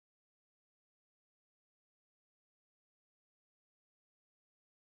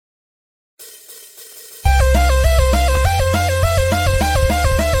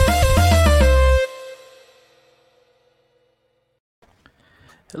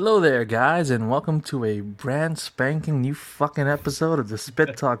Hello there, guys, and welcome to a brand spanking new fucking episode of the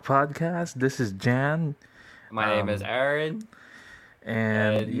SpitTalk podcast. This is Jan. My name is Aaron.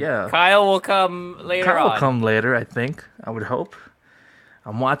 And yeah, Kyle will come later Kyle will on. come later, I think. I would hope.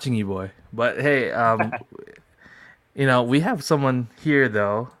 I'm watching you, boy. But hey, we have someone here,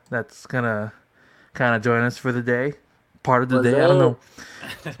 though, that's gonna kind of join us for the day. Part of the day, I don't know.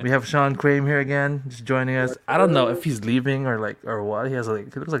 We have Sean CRAME here again, just joining us. I don't know if he's leaving or what. He looks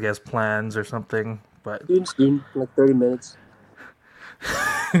like he has plans or something. But soon, like 30 minutes.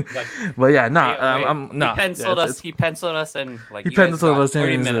 But yeah, He penciled us in. Like he penciled us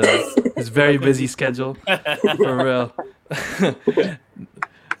in his very busy schedule. For real.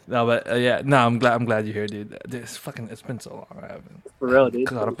 No, but I'm glad you're here, dude. It's been so long. I haven't For real, dude.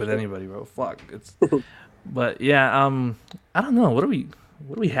 caught up with anybody, bro. Fuck. But yeah, I don't know. What do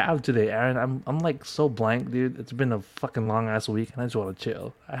we have today, Aaron? I'm like so blank, dude. It's been a fucking long ass week, and I just want to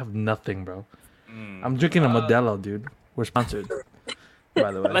chill. I have nothing, bro. I'm drinking a Modelo, dude. We're sponsored,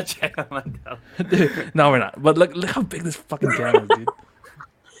 by the way. Let's check on Modelo. Dude, no, we're not. But look how big this fucking can is, dude.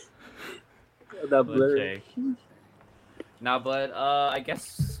 That blur. No, but I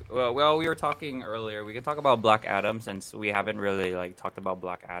guess well, we were talking earlier. We can talk about Black Adam since we haven't really talked about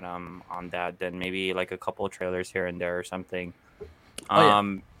Black Adam on that. Then maybe like a couple of trailers here and there or something.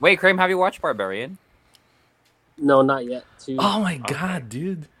 Wait, CRAME, have you watched Barbarian? No, not yet. Oh my god,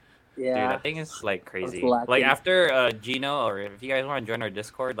 dude. Yeah. Dude, that thing is like crazy. Like after Gino, or if you guys want to join our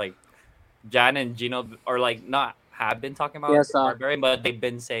Discord, like Jan and Gino, or like not have been talking about Barbarian, but they've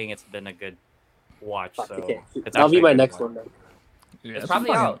been saying it's been a good watch. So okay. It's That'll be my next one then. Yeah, it's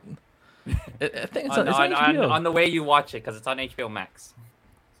probably out. I think it's on the way you watch it because it's on HBO Max.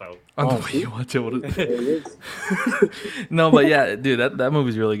 So on the way you watch it, what is It is. No, but yeah, dude, that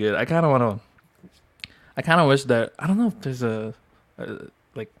movie's really good. I kind of wish that I don't know if there's a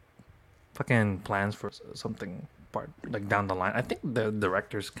like fucking plans for something like down the line. I think the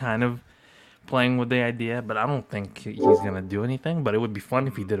director's kind of playing with the idea, but I don't think he's gonna do anything. But it would be fun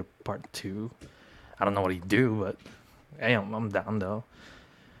if he did a part 2. I don't know what he'd do, but hey, I'm down though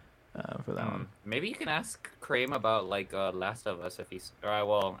for that one. Maybe you can ask CRAME about like Last of Us if he's.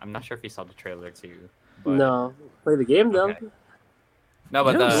 Well, I'm not sure if he saw the trailer too. But... No, play the game though. Okay. No,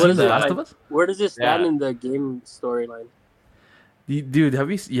 but what is it? Last of Us? Where does it stand in the game storyline? Dude,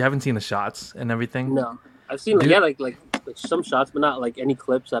 you haven't seen the shots and everything? No, I've seen like some shots, but not like any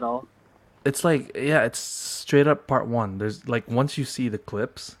clips at all. It's like it's straight up part 1. There's like once you see the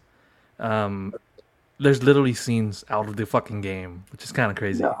clips, there's literally scenes out of the fucking game, which is kind of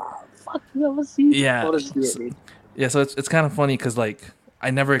crazy. Fuck, let's see. Yeah, Yeah, so it's kind of funny because like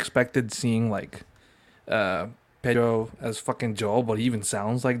I never expected seeing like Pedro as fucking Joel, but he even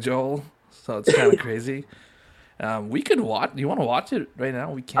sounds like Joel, so it's kind of crazy. We could watch. You want to watch it right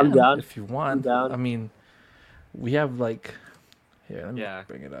now? We can. I'm down. If you want. I'm down. I mean, we have like. Here, let me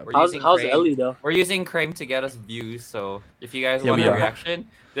bring it up. How's Ellie though? We're using CRAME to get us views, so if you guys want a reaction,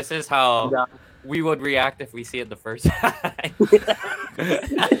 this is how we would react if we see it the first time.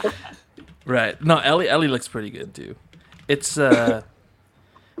 Right. No, Ellie looks pretty good too. It's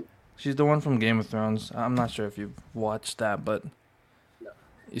she's the one from Game of Thrones. I'm not sure if you've watched that, but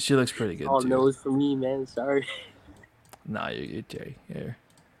she looks pretty good all too. nose for me, man. Sorry. Nah, you're Cherry. Here.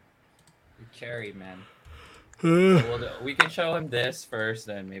 You're Cherry, man. We can show him this first,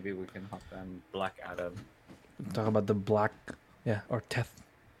 then maybe we can hop on Black Adam. Talk about the black, or Teth.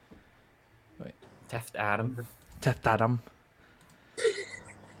 Wait, Teft Adam. Teth Adam.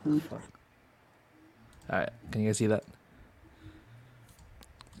 All right, can you guys see that?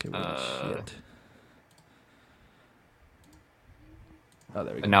 Okay, shit. Oh,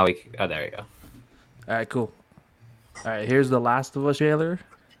 there we go. Now there you go. All right, cool. All right, here's the Last of Us trailer.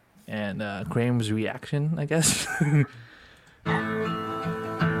 And CRAME's reaction, I guess.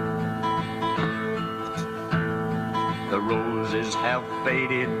 The roses have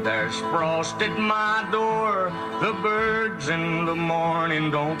faded, there's frost at my door. The birds in the morning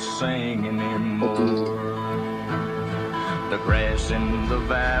don't sing anymore. The grass in the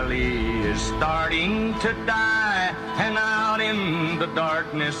valley is starting to die, and out in the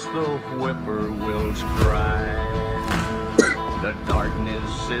darkness the whippoorwills cry. The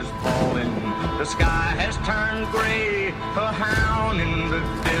darkness is falling, the sky has turned gray. A hound in the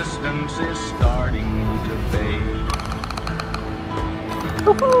distance is starting to fade.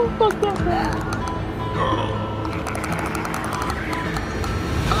 Alone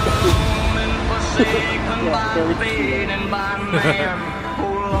and forsaken by fate and by man. Oh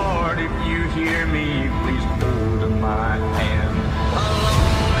Lord, if you hear me, please hold my hand.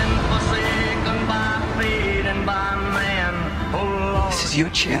 Alone and forsaken by fate and by man. Oh Lord. This is your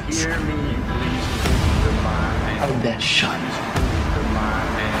chance. Hear me, please listen to my hand. Of that shot. To my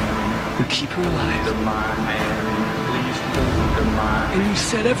hand. You keep her To alive. my hand. Please listen to my hand. And you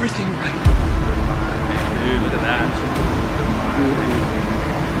set everything right. Dude, look at that.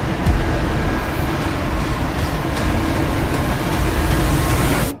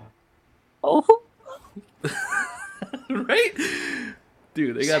 Oh, Right?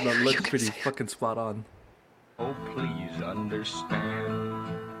 Dude, they got the look pretty fucking spot on. Oh, please understand.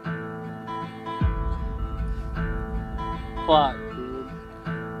 fuck, dude.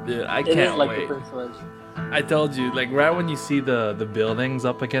 Dude, I It is can't like wait. the first one. I told you, like right when you see the buildings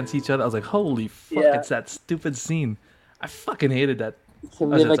up against each other, I was like, holy fuck, Yeah. it's that stupid scene. I fucking hated that. Can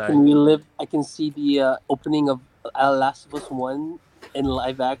Oh, live, shit, I sorry. can relive. I can see the opening of Last of Us 1 in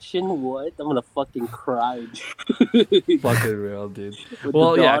live action. What? I'm gonna fucking cry. Fucking real, dude. With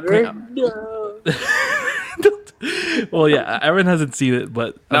Well, the yeah, daughter? No. Well, yeah, Aaron hasn't seen it,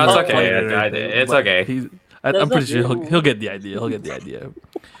 but No, I'm it's not okay. playing it or I anything, did. It's but okay. I'm There's pretty sure nothing- he'll get the idea. He'll get the idea.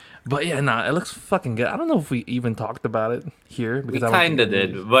 But yeah, nah, it looks fucking good. I don't know if we even talked about it here We because I don't kind of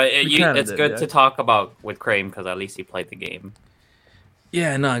think did, but We kinda it's did, good yeah. to talk about with CRAME because at least he played the game.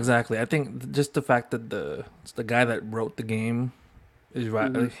 Yeah, no, exactly. I think just the fact that it's the guy that wrote the game is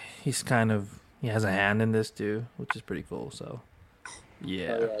right. Mhm. He's kind of he has a hand in this too, which is pretty cool. So,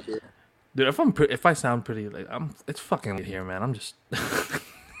 yeah, Oh, yeah, dude. dude. If I sound pretty like it's fucking late here, man. I'm just I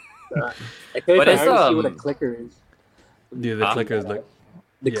can't But even it's, hardly see what a um, clicker is. dude. The Huh? clicker is like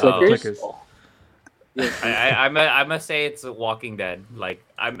The yeah, clickers? clickers. Oh. Yeah. I'm gonna say it's Walking Dead. Like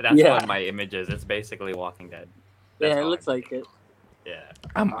that's Yeah. what my image is. It's basically Walking Dead. That's Yeah, it how looks I'm like it. Yeah,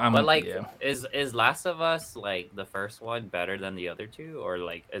 I'm but like, yeah. is Last of Us like the first one better than the other two, or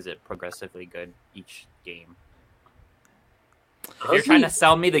like is it progressively good each game? If you're Honestly, trying to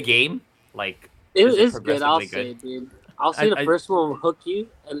sell me the game, like It is it is good. I'll progressively say, dude. I'll say the I- first one will hook you,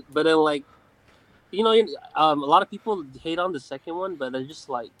 but then like, a lot of people hate on the second one, but they're just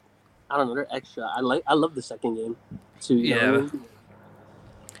like, I don't know, they're extra. I love the second game too. You know what I Yeah. mean?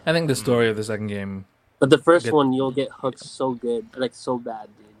 I think the story of the second game. But the first Get- one, you'll get hooked so good, like so bad,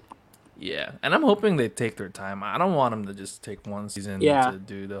 dude. Yeah, and I'm hoping they take their time. I don't want them to just take one season Yeah. to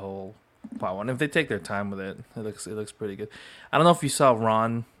do the whole part one. If they take their time with it, it looks pretty good. I don't know if you saw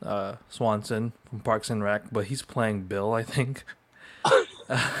Ron Swanson from Parks and Rec, but he's playing Bill, I think.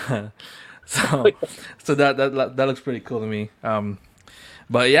 so that looks pretty cool to me.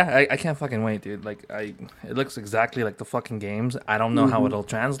 But yeah, I can't fucking wait, dude. Like it looks exactly like the fucking games. I don't know how it'll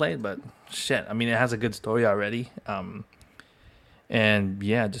translate, but shit. I mean, it has a good story already. And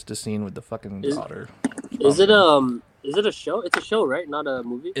yeah, just the scene with the fucking Is- daughter. Is it a show? It's a show, right? Not a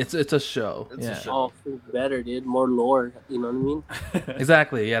movie. It's a show. It's a yeah, show. Oh, better, dude. More lore. You know what I mean?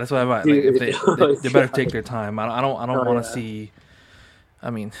 exactly. Yeah, that's what I meant. Like, if they better God. take their time. I don't Oh, want to yeah. see. I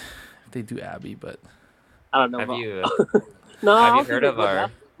mean, if they do Abby, but I don't know. Have about- you No, have I you don't heard think of they-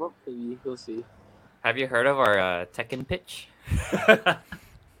 our- Well, maybe we'll see. have you heard of our Tekken pitch?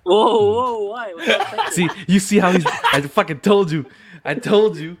 Whoa, why? What's up, Tekken? see, you see how he's. I fucking told you. I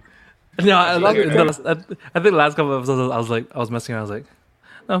told you. No, I think the last couple of episodes, I was messing around. I was like,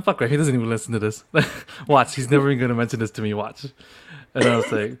 no, fuck right. He doesn't even listen to this. Watch, he's never even gonna mention this to me. Watch. And I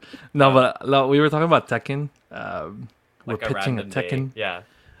was like, no, we were talking about Tekken. We're Like pitching a random day. Tekken. Yeah.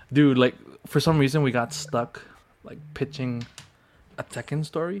 Dude, like for some reason we got stuck, like pitching a Tekken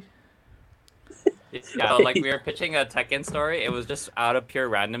story. Yeah, like we were pitching a Tekken story. It was just out of pure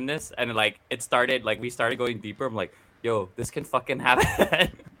randomness, and like it started, like we started going deeper. I'm like, yo, this can fucking happen.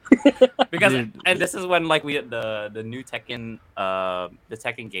 Because Dude. and this is when like the new Tekken the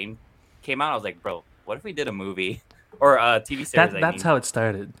Tekken game came out. I was like, bro, what if we did a movie or a TV series? That's how it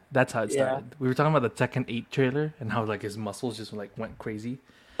started. That's how it Yeah. started. We were talking about the Tekken 8 trailer and how like his muscles just like went crazy,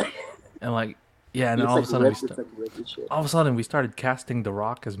 and like yeah, and then It's all of a sudden ripped, it's like ripped and shit. all of a sudden we started casting The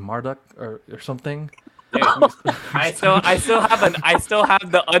Rock as Marduk or something. Dude, I still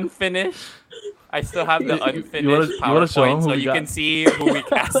have the unfinished. I still have the unfinished you wanna show 'em PowerPoint, who so we you got? can see who we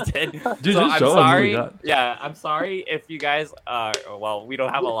casted. Dude, So just I'm show 'em who we sorry. got. Yeah, I'm sorry if you guys. Well, we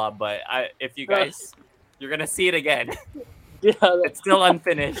don't have a lot, but if you guys, you're gonna see it again. Yeah, It's still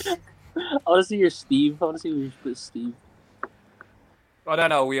unfinished. I want to see your Steve. I want to see where you put Steve. Oh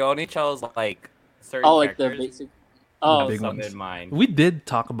no, we only chose like certain Oh, like the characters. basic. I Oh, have big some ones. in mind. We did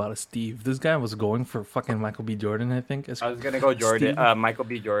talk about a Steve. This guy was going for fucking Michael B. Jordan, I think. I was gonna go Jordan, Steve. Michael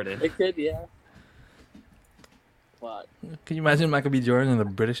B. Jordan. it could, yeah. What? Can you imagine Michael B. Jordan in a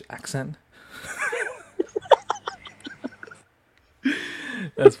British accent?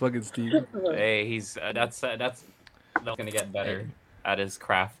 That's fucking Steve. Hey, that's gonna get better at his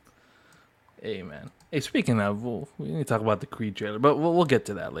craft. Hey, man. Hey, speaking of, we need to talk about the Creed trailer, but we'll get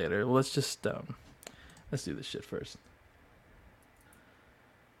to that later. Let's just let's do this shit first.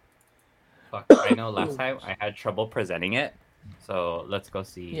 Fuck, I know last time I had trouble presenting it, so let's go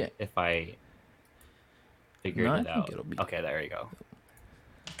see if I figured it out. Okay, there you go.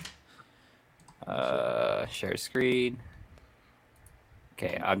 Share screen.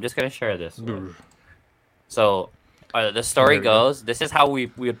 Okay, I'm just gonna share this one. So, the story goes, this is how we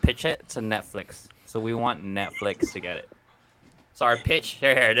would pitch it to Netflix. So we want Netflix to get it. So our pitch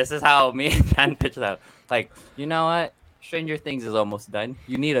here, this is how me and Dan pitch that. Like, you know what? Stranger Things is almost done.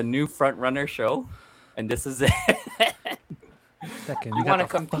 You need a new front runner show, and this is it. Second, you want to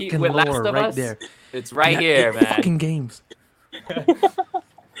compete with lore Last of right Us? there. It's right here, man. Fucking games.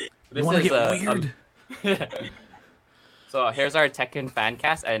 This want to is get weird? So here's our Tekken fan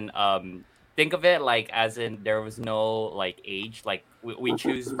cast, and think of it like as in there was no like age, like we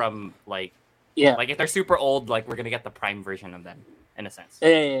choose from like like if they're super old, like we're gonna get the prime version of them in a sense.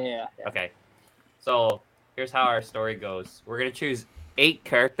 Yeah. Okay, so here's how our story goes. We're gonna choose 8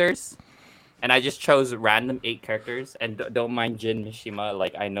 characters, and I just chose random 8 characters, and don't mind Jin Mishima,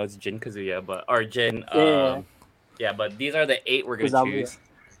 like I know it's Jin Kazuya, but or Jin yeah, but these are the 8 we're gonna choose.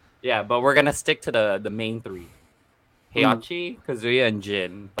 Yeah, but we're gonna stick to the main 3. Heihachi, Kazuya, and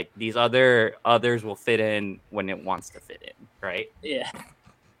Jin. Like these others will fit in when it wants to fit in, right? Yeah.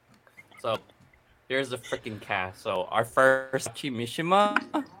 So here's the freaking cast. So our first Mishima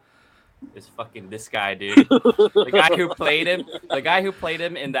is fucking this guy, dude. The guy who played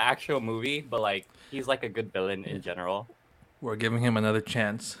him in the actual movie, but like he's like a good villain in general. We're giving him another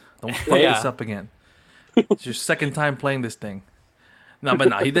chance. Don't fuck this up again. It's your second time playing this thing. No, but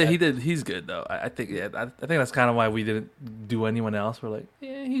no, he did. He's good though. I think that's kind of why we didn't do anyone else. We're like,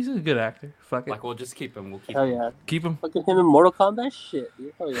 yeah, he's a good actor. Fuck it. Like we'll just keep him. Keep him. Fucking him in Mortal Kombat, shit.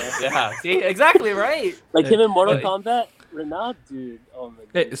 Dude. Oh yeah. Yeah. See, exactly right. Like him in Mortal Kombat, Renault, dude. Oh my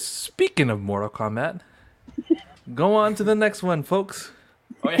god. Hey, speaking of Mortal Kombat, go on to the next one, folks.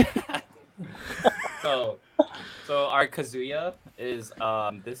 Oh yeah. So our Kazuya is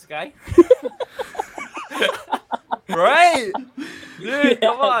this guy. Right? Dude,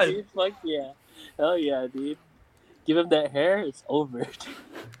 come on. Dude, fuck yeah. Hell yeah, dude. Give him that hair, it's over.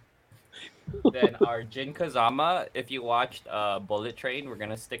 Then our Jin Kazama, if you watched Bullet Train, we're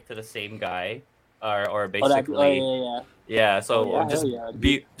gonna stick to the same guy. Or basically yeah, so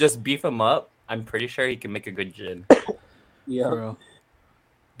just beef him up. I'm pretty sure he can make a good Jin. Yeah. Bro.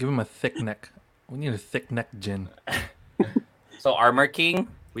 Give him a thick neck. We need a thick neck Jin. So Armor King,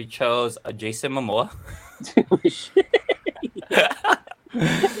 we chose Jason Momoa.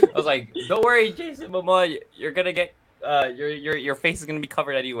 I was like, don't worry, Jason Momoa, you're gonna get your face is gonna be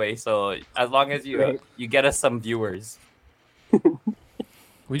covered anyway. So as long as you get us some viewers,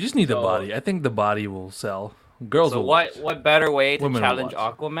 we just need the body. I think the body will sell. Girls. So will what better way to Women challenge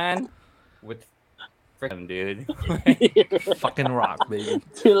Aquaman with him, dude? Fucking rock, baby.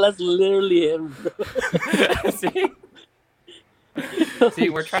 Dude, that's literally him, bro. See,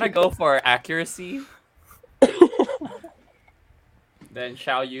 we're trying to go for accuracy. Then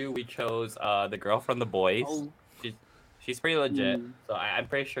Xiao Yu, we chose the girl from The Boys. Oh. She's pretty legit, so I'm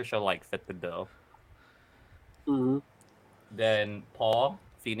pretty sure she'll like fit the bill. Mm-hmm. Then Paul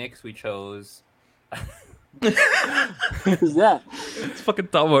Phoenix, we chose. Who's that? It's fucking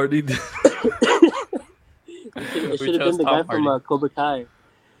Tom Hardy. It should have been the guy from Cobra Kai.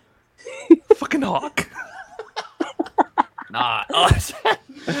 Fucking Hawk. Nah,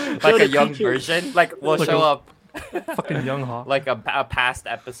 like a young version. Like we'll like show up. Fucking young Hawk. Like a past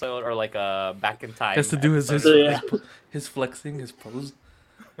episode or like a back in time. Has to do his flexing, his pose.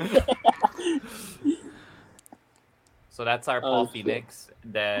 So that's our Paul Phoenix.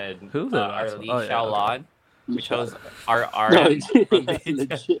 Then Who's our Lee Xiaolan. We chose our No, from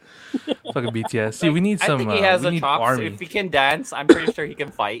legit. Fucking BTS. See, we need some. I think he has a chops. Army. If he can dance, I'm pretty sure he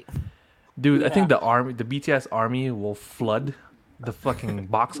can fight. Dude, I think the BTS army will flood the fucking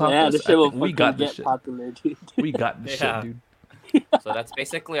box office. Yeah, this shit will we got this shit. Popular, dude. We got this shit, dude. So that's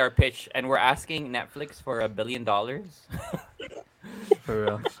basically our pitch, and we're asking Netflix for $1 billion. For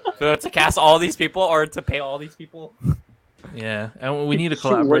real. So to cast all these people or to pay all these people. Yeah, and we need to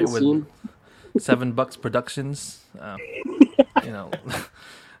collaborate with $7 Productions. You know,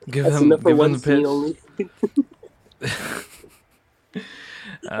 give them the pitch. Only.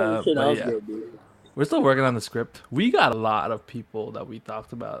 But yeah. We're still working on the script. We got a lot of people that we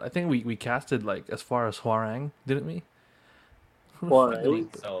talked about. I think we casted like as far as Hwarang, didn't we?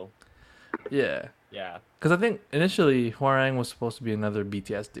 So yeah. Yeah. Because I think initially Hwarang was supposed to be another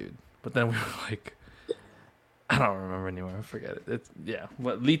BTS dude, but then we were like, I don't remember anymore. I forget it. It's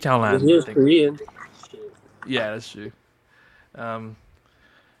But Lee Chao-lan. He I was think. Korean. Shit. Yeah, that's true.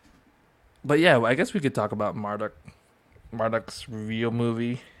 But yeah, I guess we could talk about Marduk's real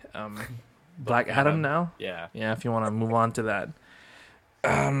movie, Black Adam. Now. Yeah. Yeah, if you want to move on to that.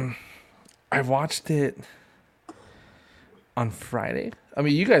 I watched it on Friday. I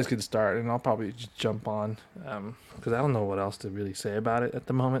mean, you guys could start, and I'll probably just jump on because I don't know what else to really say about it at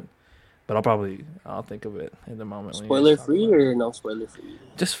the moment. But I'll think of it in the moment. when you guys Spoiler talk free about it. or no spoiler free?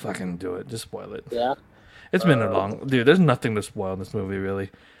 Just fucking do it. Just spoil it. Yeah. It's been a long dude. There's nothing to spoil in this movie, really.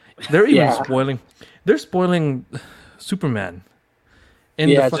 They're even Yeah. spoiling. They're spoiling Superman in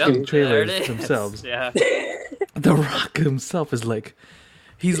Yeah, the fucking There it trailers is. themselves. Yeah. The Rock himself is like,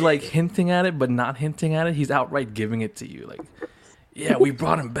 he's like hinting at it, but not hinting at it. He's outright giving it to you. Like, yeah, we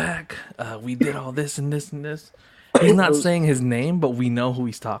brought him back. We did all this and this and this. He's not saying his name, but we know who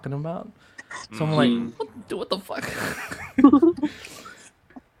he's talking about. So I'm like, what the fuck?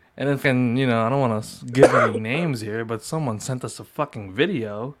 And then, I don't want to give any names here, but someone sent us a fucking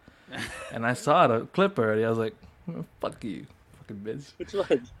video, and I saw a clip already. I was like, fuck you, fucking bitch. Which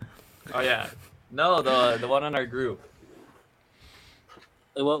one? Oh yeah. No, the one on our group.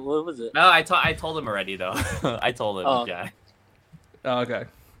 What was it? No, I told him already though. I told him. Oh. Yeah. Oh, okay.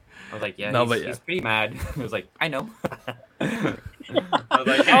 I was like, yeah, No, he's, but yeah. he's pretty mad. He was like, I know. I was like, Oh,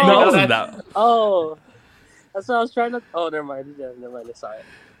 No, it no, wasn't that. Oh, that's what I was trying to. Oh, never mind. Yeah, never mind. I saw it.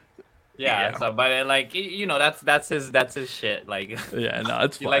 yeah. Yeah. So, but like, that's his shit. Like, Yeah, no,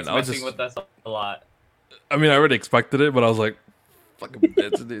 it's he fine. likes I was messing just, with us a lot. I mean, I already expected it, but I was like, fucking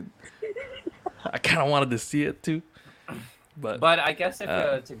bitch, dude. I kind of wanted to see it too, but But I guess if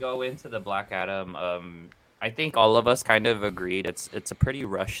to go into the Black Adam, I think all of us kind of agreed it's a pretty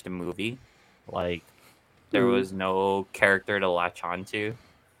rushed movie. Like, there was no character to latch onto.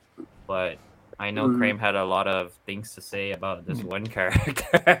 But I know CRAME had a lot of things to say about this one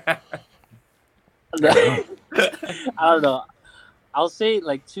character. I don't know. I'll say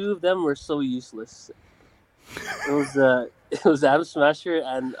like two of them were so useless. It was Adam Smasher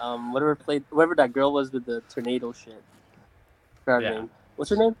and whatever that girl was with the tornado shit. Her Yeah. name. What's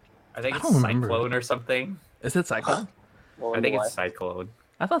her name? I think I it's don't remember. Cyclone or something. is it Cyclone? Oh, I think why? it's Cyclone.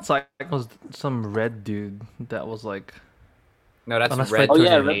 I thought Cyclone was some red dude that was like, No, that's Oh, that's Red Red Oh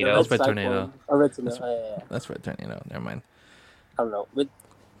yeah, Tornado. That's Red Cyclone. Tornado. Oh, Red Tornado. Yeah. that's Red Tornado. Never mind. I don't know, but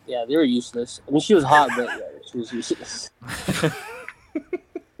yeah, they were useless. I mean, she was hot, but yeah, she was useless.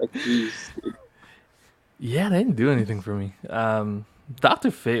 Like, jeez. Yeah, they didn't do anything for me.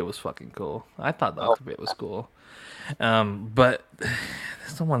 Dr. Fate was fucking cool. I thought Dr. Fate was cool. But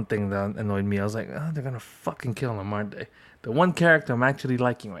there's the one thing that annoyed me. I was like, oh, they're gonna fucking kill him, aren't they? The one character I'm actually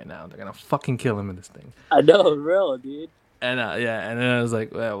liking right now, they're gonna fucking kill him in this thing. I know, real dude. And and then I was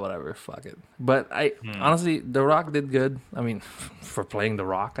like, well, whatever, fuck it. But honestly, The Rock did good. I mean, for playing The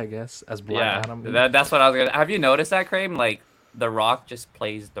Rock, I guess, as Black Adam. That's what I was gonna. Have you noticed that, CRAME? Like, The Rock just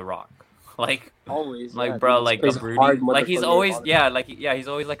plays The Rock. Like, Always. like yeah, bro, dude. like a Plays brooding. hard Like he's motherfucker always, hard. he's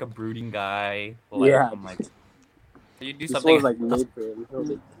always like a brooding guy. Like, Yeah. I'm like, you do This something. was like made for him. I was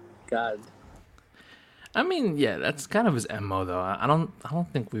like, God. I mean, yeah, that's kind of his MO though. I don't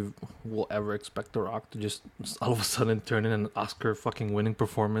think will ever expect The Rock to just all of a sudden turn in an Oscar fucking winning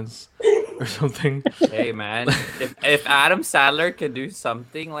performance or something. Hey man, if Adam Sandler can do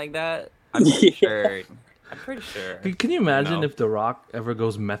something like that, I'm pretty sure. I'm pretty sure. Can you imagine know. if The Rock ever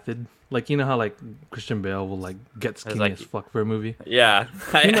goes method? Like, you know how like Christian Bale will like get skinny like- as fuck for a movie? Yeah.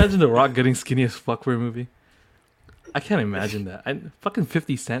 Can you imagine The Rock getting skinny as fuck for a movie? I can't imagine that. Fucking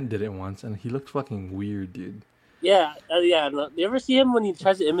 50 Cent did it once, and he looked fucking weird, dude. Yeah, yeah. No. You ever see him when he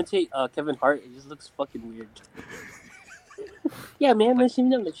tries to imitate Kevin Hart? It just looks fucking weird. Yeah, man.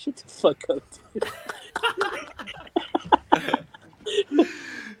 Listen, I'm like, shut the fuck up, dude.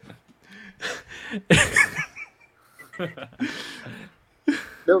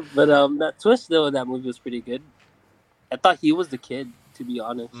 No, but that twist though in that movie was pretty good. I thought he was the kid, to be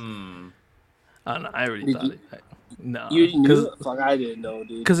honest. I don't know, I already Did thought you- it. No, You knew? because Fuck, I didn't know,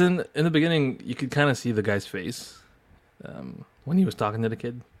 dude. in the beginning you could kind of see the guy's face when he was talking to the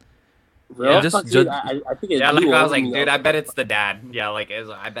kid. Bro, yeah, just- fuck, just- dude, I think it Yeah, like blew I was over like, me. dude, I bet it's the dad. Yeah, like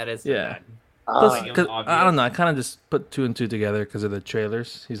I bet it's the Yeah. dad. Plus, Like, it was 'cause I don't know. I obvious. kind of just put two and two together because of the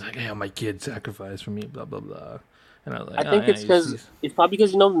trailers. He's like, "Yeah, my kid sacrificed for me." Blah blah blah. And I was like, I think oh, yeah, it's because it's probably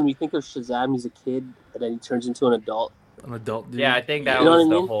because when we think of Shazam, he's a kid, and then he turns into an adult. an adult dude. Yeah, I think that You know was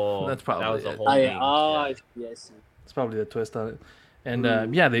what I the mean? whole. That's probably that was the it. whole Oh, thing. yeah. Oh, Yeah. I see. I see. It's probably the twist on it.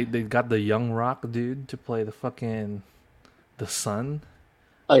 And yeah, they got the young Rock dude to play the son.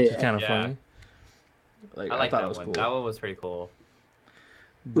 Oh Which is yeah. kind of Yeah. funny. Like I I like thought that it was one. cool. That one was pretty cool.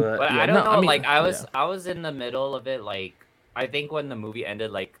 But But yeah, I don't know. I mean, Like yeah. I was in the middle of it. Like I think when the movie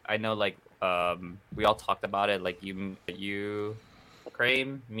ended, like I know, like we all talked about it. Like you,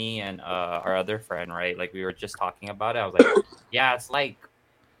 Crane, me, and our other friend, right? Like we were just talking about it. I was like, yeah, it's like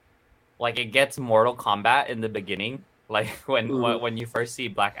it gets Mortal Kombat in the beginning. Like when you first see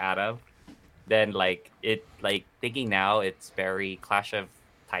Black Adam, then like it like thinking now it's very Clash of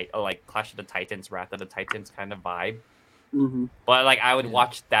the Titans, Wrath of the Titans kind of vibe. Mm-hmm. But like I would Yeah.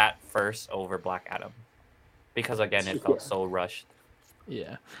 watch that first over Black Adam because again it felt Yeah. so rushed.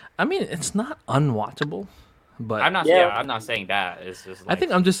 Yeah, I mean, it's not unwatchable, but I'm not saying that. It's just I like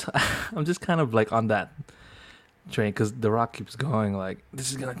think I'm just I'm just kind of like on that train because The Rock keeps going like this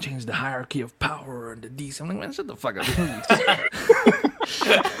is gonna change the hierarchy of power and the DC. I'm like, man, shut the fuck up.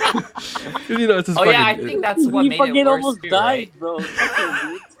 You know, it's just oh fucking, yeah, I think that's what He made fucking it worse almost too, died, right? bro.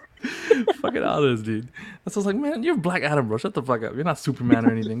 Fucking dude. fucking honest, dude. That's what I was like, man, you're Black Adam, bro. Shut the fuck up. You're not Superman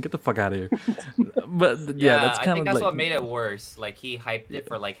or anything. Get the fuck out of here. But yeah, that's I kind think of that's like what made it worse. Like he hyped it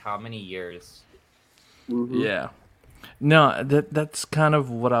for like how many years? Mhm. yeah. No, that's kind of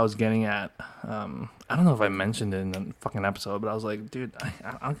what I was getting at. I don't know if I mentioned it in the fucking episode, but I was like, dude,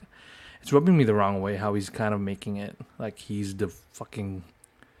 it's rubbing me the wrong way how he's kind of making it like he's the fucking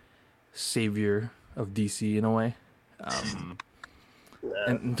savior of DC in a way.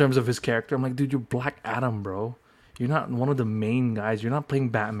 And in terms of his character, I'm like, dude, you're Black Adam, bro. You're not one of the main guys. You're not playing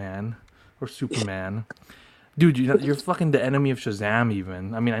Batman or Superman. Dude, you're fucking the enemy of Shazam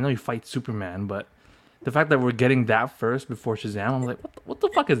even. I mean, I know you fight Superman, but the fact that we're getting that first before Shazam, I'm like, what the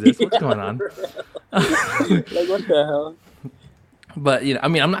fuck is this? What's going on? Like, what the hell? But you know, I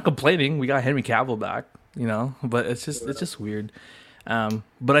mean, I'm not complaining. We got Henry Cavill back, you know, but it's just weird.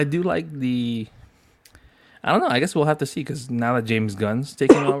 But I do like I don't know. I guess we'll have to see because now that James Gunn's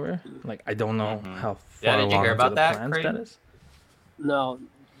taking over, like I don't know how Yeah, far did you along hear into about the that, plans Craig? that is. No,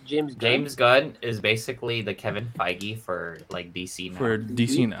 James Gunn. James Gunn is basically the Kevin Feige for like DC now. For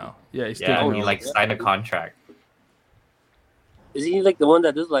DC now, yeah, he's yeah, taking he over. like signed a contract. Is he like the one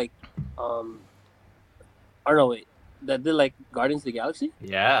that does like, or no, wait, that did like Guardians of the Galaxy?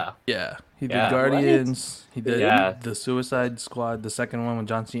 Yeah. Yeah, he did Yeah. Guardians. He did Yeah. the Suicide Squad, the second one with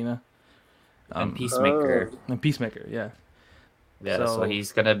John Cena, And Peacemaker. and Peacemaker. Yeah, Yeah, so So-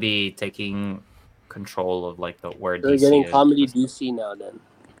 he's gonna be taking control of like the where They're DC getting is. comedy DC now. Then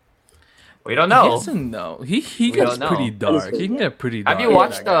We don't know. Yes and no. He We gets don't pretty know. dark. He can get pretty dark. Have you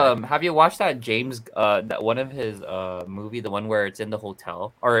watched that guy. Have you watched that James that one of his movie, the one where it's in the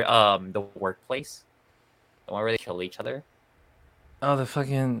hotel or the workplace, the one where they kill each other? Oh, the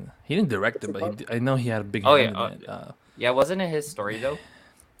fucking. He didn't direct it, but I know he had a big Oh, hand yeah, in it. Yeah, wasn't it his story though?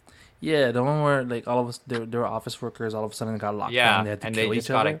 Yeah, the one where like all of us, they were office workers. All of a sudden, got locked Yeah, down. They had to and kill they each just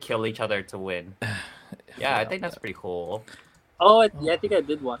gotta other. kill each other to win. Yeah, I think that's pretty cool. oh, I think I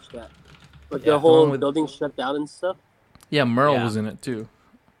did watch that. But Yeah, the the whole one with- building shut down and stuff. Yeah, Merle Yeah. was in it too.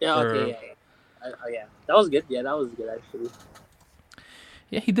 Yeah, Or- okay, yeah. That was good. Yeah, that was good actually.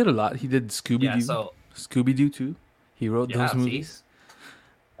 Yeah, he did a lot. He did Scooby Yeah, Doo. so Scooby Doo too. He wrote yeah, those see? movies.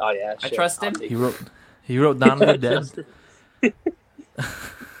 Oh yeah, I shit. trust him. I'll take He wrote Dawn of the Dead. Trust it.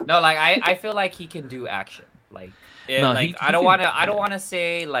 No, like I feel like he can do action. Like, No, like he I don't can- want to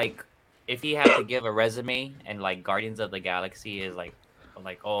say like if he had to give a resume and like Guardians of the Galaxy is like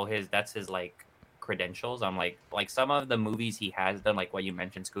oh that's his like credentials. I'm like some of the movies he has done, like what you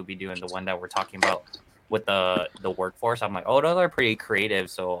mentioned, Scooby Doo, and the one that we're talking about with the workforce. I'm like, oh, those are pretty creative.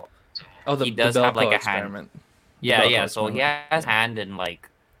 So Oh, He does have, like, a hand. experiment. yeah, Belko yeah. So he experiment. has hand in like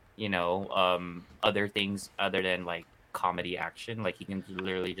other things other than like comedy action. Like he can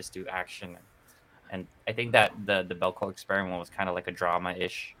literally just do action. And I think that the Belko experiment was kind of like a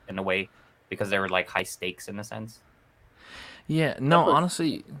drama-ish in a way because they were like high stakes in a sense. Yeah, no, That was-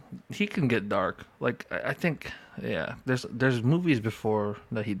 honestly, he can get dark. Like I think, yeah, there's movies before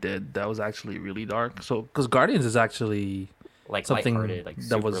that he did that was actually really dark. So because Guardians is actually Like Something lighthearted, like that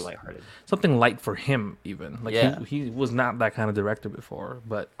super was- lighthearted. something light for him even. Like Yeah. he was not that kind of director before,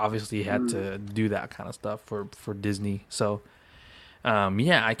 but obviously he had to do that kind of stuff for Disney. So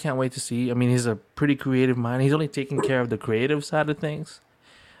yeah, I can't wait to see. I mean, he's a pretty creative mind. He's only taking care of the creative side of things.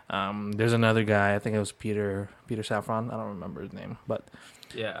 There's another guy, I think it was Peter Safran. I don't remember his name, but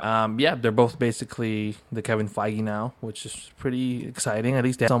Yeah. yeah, they're both basically the Kevin Feige now, which is pretty exciting. At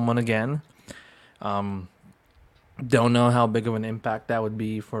least they have someone again. Don't know how big of an impact that would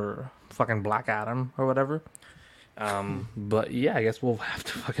be for fucking Black Adam or whatever. But yeah, I guess we'll have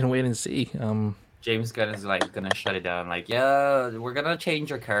to fucking wait and see. James Gunn is like gonna shut it down. Like, yeah, we're gonna change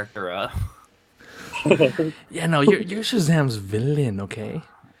your character up. Yeah, no, you're Shazam's villain, okay?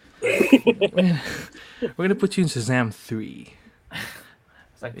 We're gonna put you in Shazam 3.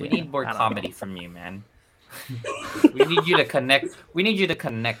 It's like we Yeah, need more I don't comedy from you, man. We need you to connect. We need you to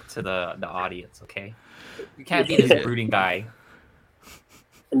connect to the audience. Okay, you can't be this brooding guy.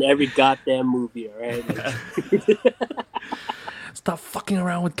 In every goddamn movie, all right? Like, Stop fucking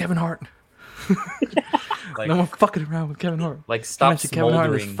around with Kevin Hart. Like, No more fucking around with Kevin Hart. like You stop mentioned Kevin Hart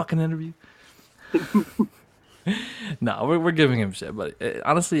in this smoldering. fucking interview. No, we're giving him shit, but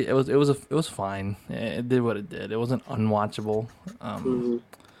honestly, it was fine. It did what it did. It wasn't unwatchable. I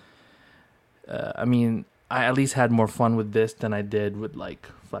mean, I at least had more fun with this than I did with like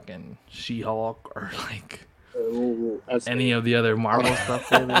fucking She-Hulk or like any of the other Marvel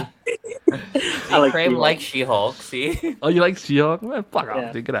stuff. Lately. I like Crame She-Hulk. like She-Hulk. See, Oh, you like She-Hulk? Man, fuck Yeah.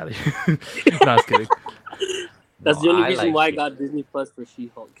 off, dude. Get out of here. No, I was kidding. That's No, the only I reason like why I She- got Disney Plus for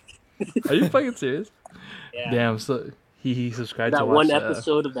She-Hulk. Are you fucking serious? Yeah. Damn. So he subscribed to That watch one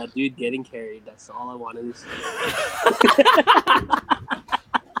episode of that dude getting carried. That's all I wanted to see.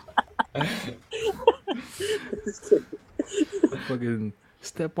 fucking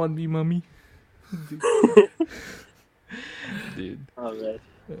step on me, mummy. Dude. Oh man.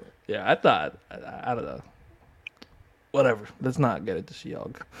 Yeah, I thought I don't know. Whatever. Let's not get into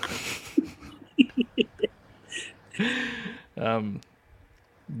She-Hulk.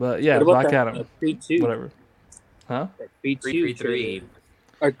 But yeah, What about Black that, Adam. Creed 2? Whatever. Huh? Creed 2. 333.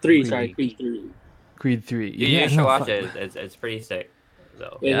 Or 3, sorry, Creed 3. Creed 3. You should no, watch fuck. it. It's pretty sick.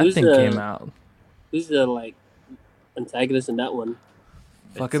 So Wait, Yeah, that who's thing the- came out. Who's the like antagonist in that one?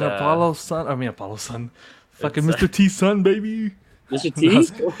 Fucking It's, Apollo's son. I mean, Apollo's son. Fucking It's, Mr. T's son, baby. Mr. No, I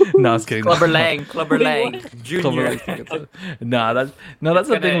was, T? no, I was kidding. Clubber Lang, Clubber Wait, Lang, what? Junior. Nah, that's the It's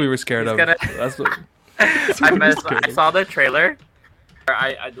thing gonna- we were scared it's of. gonna- That's what. I saw the trailer.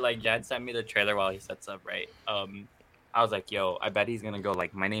 I like Jan sent me the trailer while he sets up, right? I was like, yo, I bet he's gonna go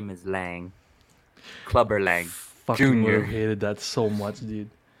like, my name is Lang, Clubber Lang. Fucking would Junior. have hated that so much, dude.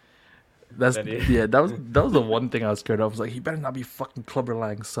 That's That is- yeah. That was the one thing I was scared of. I was like, he better not be fucking Clubber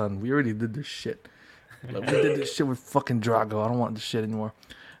Lang's son. We already did this shit. Like, we did this shit with fucking Drago. I don't want this shit anymore.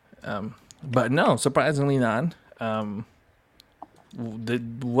 But no, surprisingly not.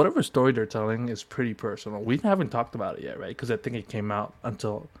 Whatever story they're telling is pretty personal. We haven't talked about it yet, right? Because I think it came out like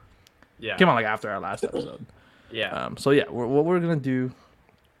after our last episode. Yeah. So yeah, what we're gonna do,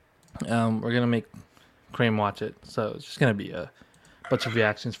 we're gonna make Crame watch it. So it's just gonna be a bunch of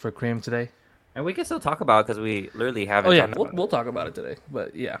reactions for Crame today. And we can still talk about it because we literally haven't. Oh yeah, talked about we'll talk about it today.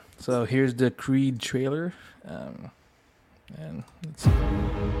 But yeah, so here's the Creed trailer, and let's see.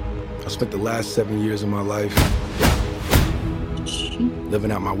 I spent the last 7 years of my life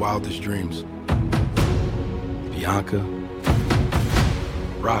living out my wildest dreams. Bianca,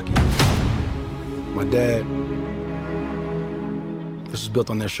 Rocky, my dad. This was built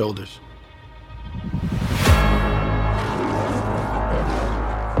on their shoulders.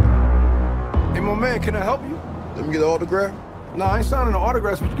 Hey, my man, can I help you? Let me get an autograph. Nah, I ain't signing no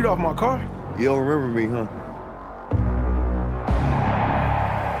autographs, but you get off my car. You don't remember me, huh?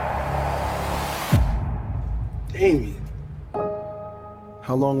 Damien.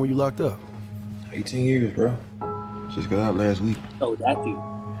 How long were you locked up? 18 years, bro. Just got out last week. Oh, that dude.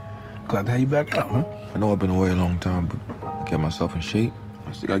 Glad to have you back out, huh? I know I've been away a long time, but I kept myself in shape.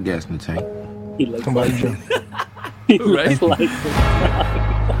 I still got gas in the tank. He looks Somebody like drink. He Right? looks like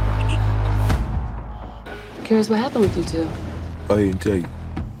Curious what happened with you two? I didn't tell you.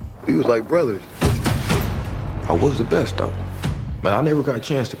 We was like brothers. I was the best, though. But I never got a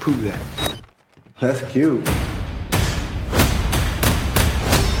chance to prove that. That's cute.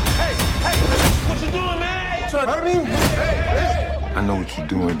 I know what you're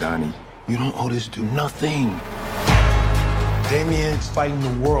doing, Donnie. You don't owe this dude nothing. Damien's fighting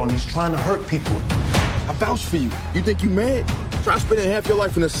the world and he's trying to hurt people. I vouch for you. You think you mad? Try spending half your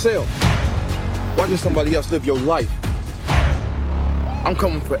life in a cell. Watching somebody else live your life. I'm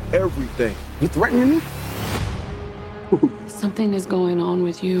coming for everything. You threatening me? Something is going on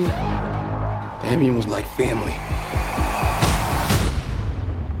with you. Damien was like family.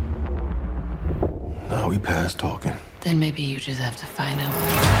 Now we past talking. Then maybe you just have to find out.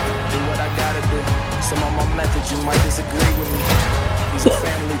 Do what I gotta do. Some of my methods you might disagree with me. These are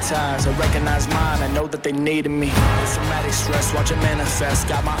family ties. I recognize mine. I know that they needed me. It's traumatic stress. Watch it manifest.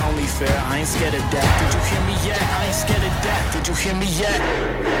 Got my only fear. I ain't scared of that. Did you hear me yet? I ain't scared of that. Did you hear me yet?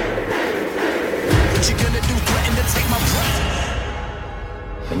 What you gonna do? Threaten to take my breath?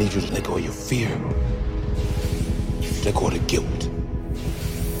 I need you to let go of your fear. Let go of the guilt.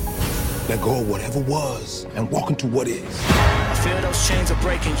 Let go of whatever was and walk into what is. I fear those chains are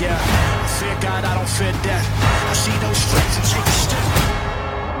breaking, yeah. I fear God, I don't fear death. I see those stripes and take a step.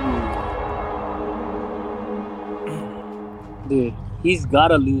 dude. He's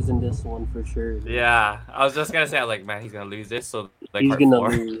gotta lose in this one for sure. Dude. Yeah, I was just gonna say, like, man, he's gonna lose this. So like, He's part gonna 4.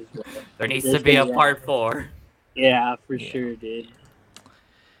 lose. There needs to be a part 4. Yeah, for sure, dude.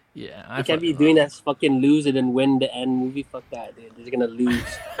 Yeah, You can't be doing that fucking lose and then win the end movie. Fuck that, dude. They're gonna lose.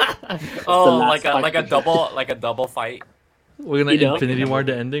 Oh, last like a fight. double fight. We're gonna You know? Infinity War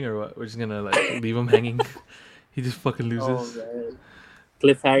the ending, or what? We're just gonna like leave him hanging. He just fucking Oh, loses. man.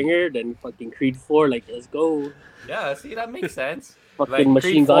 Cliffhanger, then fucking Creed 4. Like, let's go. Yeah, see, that makes sense. Fucking Like,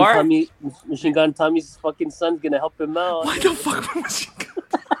 Machine Creed Gun 4? Tommy. Machine Gun Tommy's fucking son's gonna help him out. Why the fuck would Machine Gun?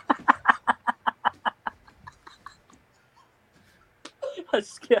 I'm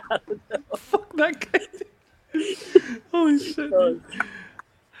scared. I don't know. Fuck that guy. Holy shit. Dude.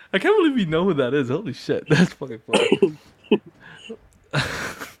 I can't believe you know who that is. Holy shit. That's fucking funny.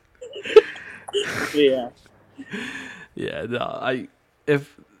 Yeah. Yeah, no,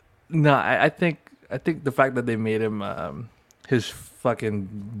 I think the fact that they made him his fucking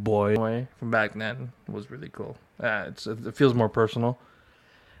boy from back then was really cool. It feels more personal,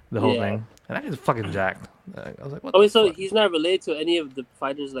 the whole thing. And that guy's fucking jacked. I was like, what? Oh, the so fuck? he's not related to any of the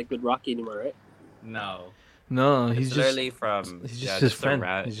fighters like with Rocky anymore, right? No. No, He's he's just literally from he's just his friend.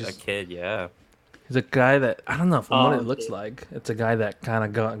 He's a just kid, yeah. He's a guy that I don't know from what it okay. looks like. It's a guy that kind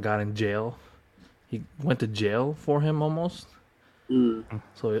of got in jail. He went to jail for him almost. Mm.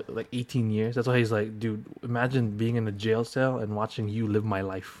 So like 18 years. That's why he's like, dude, imagine being in a jail cell and watching you live my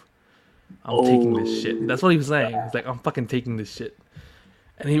life. I'm taking this shit. That's what he was saying. He's like, I'm fucking taking this shit.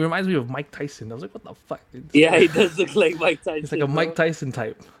 And he reminds me of Mike Tyson. I was like, what the fuck, dude? Yeah, he does look like Mike Tyson. He's like a Mike Tyson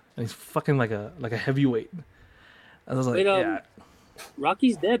type. And he's fucking like a heavyweight. And I was like, Wait, yeah.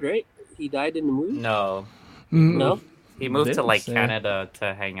 Rocky's dead, right? He died in the movie? No. No? He moved They to like say. Canada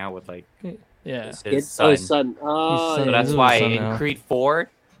to hang out with like Yeah. his son. Oh, his son. Oh, His son. So yeah. that's His why son in now. Creed 4,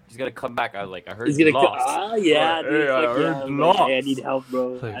 he's gonna come back. I heard He's he gonna lost. yeah, dude. Hey, I Like, heard yeah, you I'm lost. like, hey, I need help,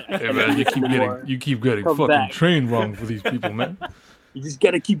 bro. It's like, I hey man, you keep getting Come fucking back. trained wrong for these people, man. You just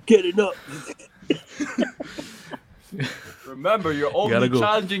gotta keep getting up. Remember, you're gotta only go.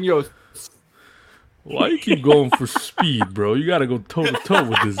 challenging your. Why you keep going for speed, bro? You gotta go toe to toe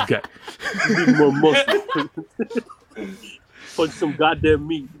with this guy. You need more muscle. Punch some goddamn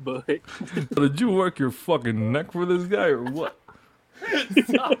meat, but Did you work your fucking neck for this guy or what?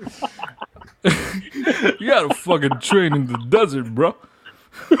 You gotta fucking train in the desert, bro.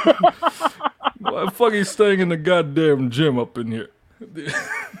 Why fucking staying in the goddamn gym up in here?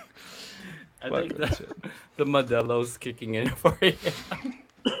 I Fuck think that shit. the Modelo's kicking in for you.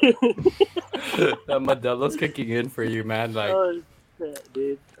 The Modelo's kicking in for you, man. Like, oh shit,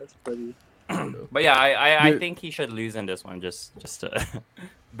 dude, that's funny. but yeah, I Dude. think he should lose in this one, just to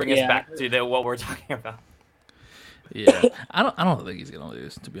bring us Yeah. back to what we're talking about. Yeah, I don't think he's gonna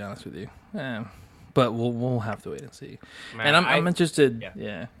lose, to be honest with you. But we'll have to wait and see. Man, And I'm interested,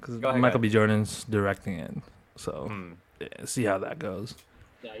 yeah. because Go ahead, Michael go B. Jordan's directing it, so Hmm. yeah, see how that goes.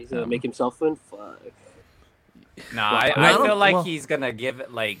 Yeah, he's gonna make himself win. Fuck. No, Well, I I feel don't- like well- he's gonna give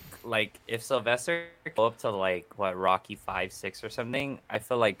it like if Sylvester go up to like what Rocky 5, 6 or something, I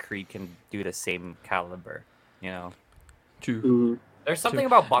feel like Creed can do the same caliber. You know, True. Mhm. there's something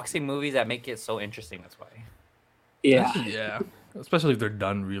about boxing movies that make it so interesting. That's why. Yeah. Yeah, especially if they're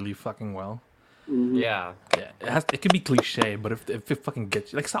done really fucking well. Mhm. Yeah. Yeah, it could be cliche, but if it fucking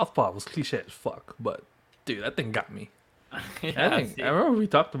gets you, like Southpaw was cliche as fuck, but dude, that thing got me. Yeah, I remember we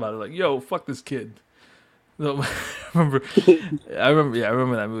talked about it, like, yo, fuck this kid. So, I remember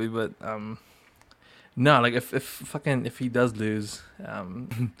that movie, but no, like if he does lose,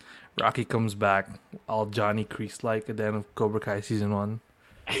 Rocky comes back all Johnny Crease like at the end of Cobra Kai season 1,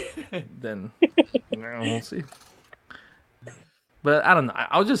 then we'll see. But I don't know.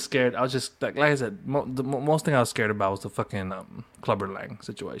 I was just scared. I was just like I said, the most thing I was scared about was the fucking Clubber Lang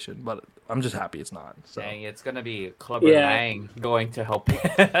situation. But I'm just happy it's not. So Dang, it's gonna be Clubber Yeah. Lang going to help.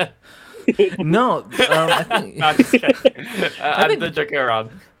 no, I think No, I'm just kidding. I'm think- just joking around.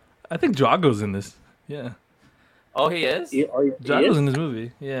 I think Drago's in this. Yeah, Oh, he is. Yeah, are you- Drago's yes? in this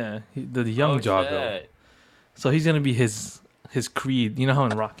movie. Yeah, the young Oh, Drago. shit. So he's gonna be his Creed. You know how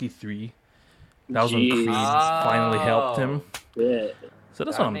in Rocky 3, that was when Jeez. Creed finally helped him. Yeah. So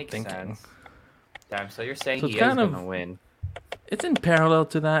that's That what I'm makes thinking. sense. Damn, so you're saying So he it's is kind of- gonna win? It's in parallel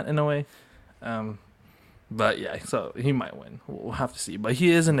to that in a way. But yeah, so he might win. We'll have to see. But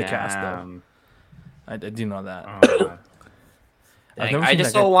he is in the cast though. Damn. I do know that. Oh, I've dang, never I seen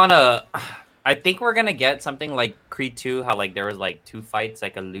just that guy. don't wanna. I think we're gonna get something like Creed 2, how like there was like 2 fights,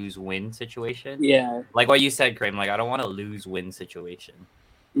 like a lose-win situation. Yeah. Like what you said, Crame. Like I don't want a lose-win situation.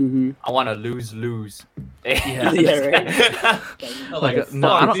 Mm-hmm. I want to lose. Yeah. Yeah, right. like, No,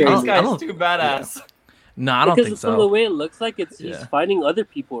 fuck, I don't- dude, I this don't- guy's I don't- too badass. No, I don't because think from the so. way it looks like, he's Yeah. fighting other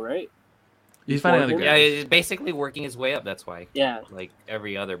people, right? He's finding other Before Yeah, guys. he's basically working his way up. That's why. Yeah, Like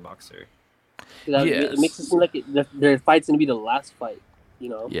every other boxer. it makes it seem like their fight's gonna be the last fight. You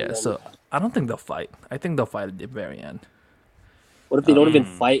know? Yeah, And then, so I don't think they'll fight. I think they'll fight at the very end. what if they don't even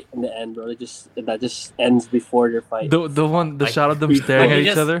fight in the end, bro? That just ends before their fight. The Like, shot of them staring when at you each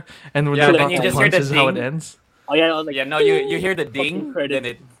just- other, and when Yeah, they're then about you to just hear punch the is how it ding. ends. Oh yeah, I was like, Yeah, no, you hear the ding, credits. then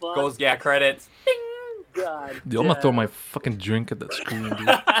it Fuck. goes credits. Ding. God, Dude, I'm gonna throw damn. my fucking drink at that screen, dude.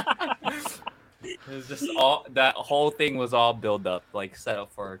 It was just all that whole thing was all build up, like set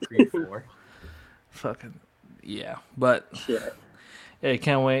up for Creed 4. Fucking yeah, but Shit. yeah,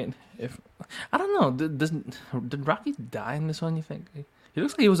 can't wait. If I don't know, did Rocky die in this one? You think he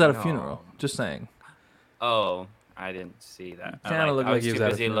looks like he was at a No. funeral? Just saying. Oh, I didn't see that. Kinda looked I like was he too was at a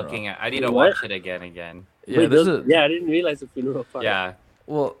busy funeral. looking at. I need to What? watch it again. Yeah, Wait, this is I didn't realize the funeral part. Yeah,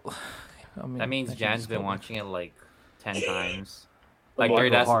 well. I mean, that means I can Jan's just been go- watching it like 10 times. Like Well,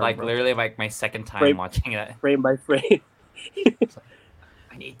 that's hard, like bro. literally like my second time Frame- watching it. Frame by frame.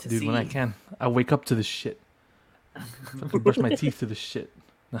 I need to Dude, see. when I can, I wake up to this shit. I brush my teeth to this shit.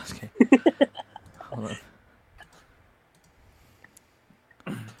 No, I was kidding. Hold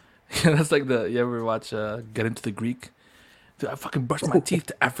on. Yeah, that's like you ever watch Get Into the Greek? Dude, I fucking brush my teeth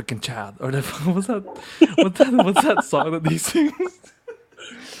to African Child. Or what's that song that they sing?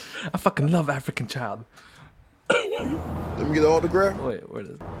 I fucking love African Child. Let me get an autograph. Wait, where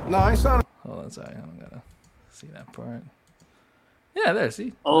does? No, I ain't signing. Hold on, sorry, I don't gotta see that part. Yeah, there.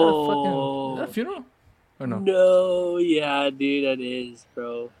 See? Oh. Is that a funeral? Or no? No, yeah, dude, that is,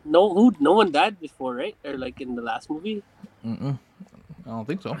 bro. No one died before, right? Or like in the last movie? Mm-mm. I don't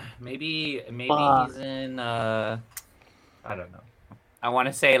think so. Maybe Fuck. he's in I don't know. I want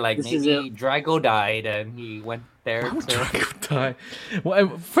to say like This is maybe Drago died and he went there Why would to. Drago die?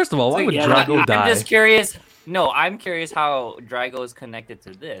 Well, first of all, why would Yeah, Drago die? I'm just curious. No, I'm curious how Drago is connected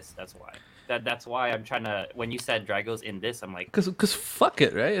to this. That's why. That's why I'm trying to. When you said Drago's in this, I'm like, Cause fuck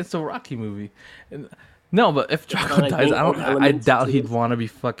it, right? It's a Rocky movie. And, no, but if Drago like dies, being I elements doubt to he'd it. want to be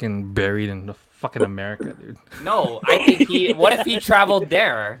fucking buried in the fucking America, dude. no. I think he. What if he traveled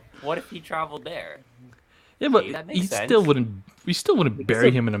there? What if he traveled there? Yeah, but Okay, that he makes sense. still wouldn't. We still wouldn't bury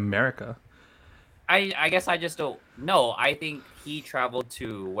him in America. I guess I just don't. No, I think he traveled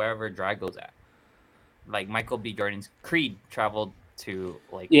to wherever Drago's at. Like Michael B. Jordan's Creed traveled to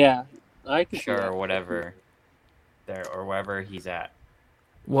like Yeah, I can see sure that. or whatever there or wherever he's at.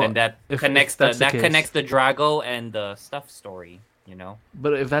 Well, And that if connects that's the case- connects the Drago and the stuff story, you know?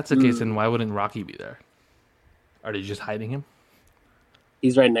 But if that's the case, then why wouldn't Rocky be there? Are they just hiding him?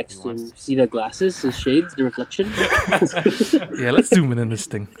 He's right next to him. See the glasses, his shades, the reflection? Yeah, let's zoom in on this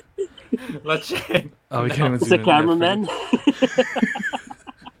thing. Let's check. Oh, we can't even It's zoom a in. Yeah, cameraman.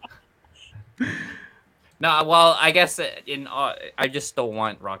 No, well, I guess I just don't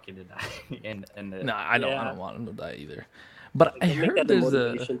want Rocky to die in the No, I don't. I Yeah. don't want him to die either. But I Make heard that the there's a.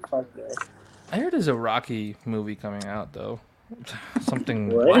 motivation part there. I heard there's a Rocky movie coming out though. Something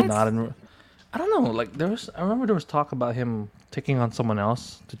What? not in. I don't know. Like there was. I remember there was talk about him taking on someone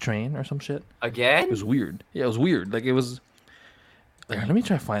else to train or some shit. again. It was weird. Yeah, it was weird. Like it was. Like, let me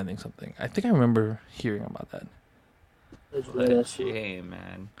try finding something. I think I remember hearing about that. It's What really a that shit. shame,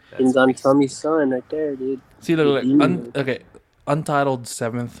 man. King's on Tommy's son right there, dude. See, look, Mm. okay, untitled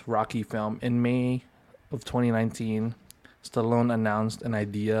seventh Rocky film in May of 2019. Stallone announced an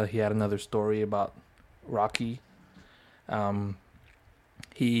idea. He had another story about Rocky.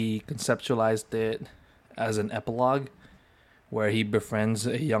 He conceptualized it as an epilogue where he befriends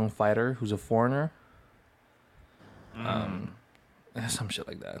a young fighter who's a foreigner. Some shit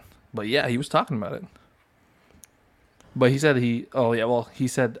like that. But yeah, he was talking about it. But he said he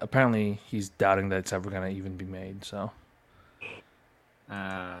said apparently he's doubting that it's ever gonna even be made. So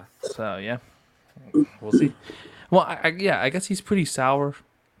yeah, we'll see. Well, I guess he's pretty sour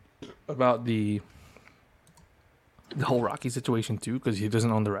about the whole Rocky situation too, because he doesn't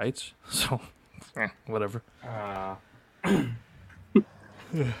own the rights. So whatever.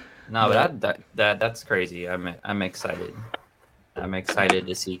 No, but that's crazy. I'm excited. I'm excited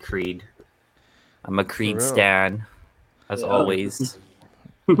to see Creed. I'm a Creed real. stan, as always.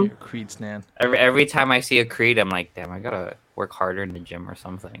 You're a Creed stan. Every time I see a Creed, I'm like, damn, I gotta work harder in the gym or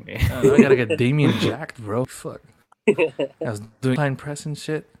something. I gotta get Damien jacked, bro. Fuck. I was doing line press and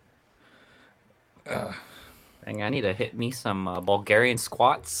shit. Dang, I need to hit me some Bulgarian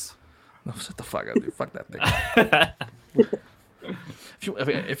squats. No, shut the fuck up, dude. Fuck that thing.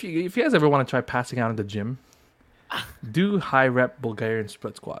 If you guys ever want to try passing out in the gym, do high rep Bulgarian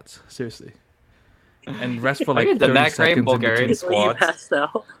split squats. Seriously. And rest for like Have you done 30 that, CRAME, seconds in Bulgarian between. When you squats? passed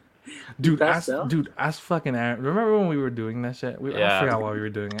out. Dude, Passed out? ask fucking Aaron. Remember when we were doing that shit? I Yeah. forgot why we were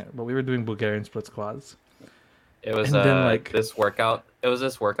doing it, but we were doing Bulgarian split squats. It was And then, like- this workout. It was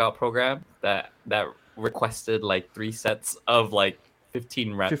this workout program that requested like 3 sets of like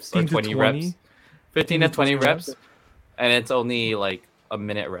 15 reps 15 or to 20 reps. 15 to 20 reps, and it's only like a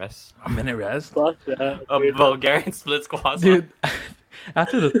minute rest. A minute rest? Fuck that. A dude. Bulgarian split squats. Dude,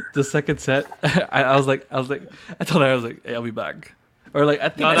 after the second set, I was like, I told her, I was like, hey, I'll be back. Or like, I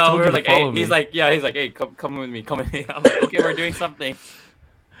think I No, told we you were to like, follow hey, me. he's like, hey, come with me. I'm like, okay, we're doing something.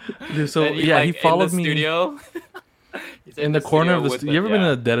 Dude, so And yeah, he in followed the me studio. He's in the corner of the with studio. You ever been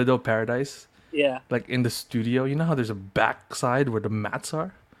yeah. in a Dedido Paradise? Yeah. Like in the studio, you know how there's a back side where the mats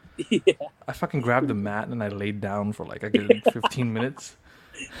are? Yeah. I fucking grabbed the mat and I laid down for like a good 15 minutes.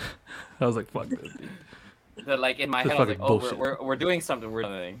 I was like, fuck this, dude. So, like in my This head, I was like, fucking oh, bullshit. we're doing something. We're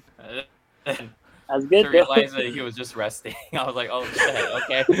doing. And That's to good, though. realize that he was just resting, I was like, oh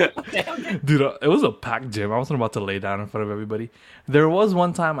shit, okay. Dude, it was a packed gym. I wasn't about to lay down in front of everybody. There was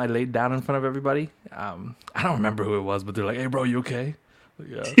one time I laid down in front of everybody. I don't remember who it was, but they're like, hey, bro, you okay? Like,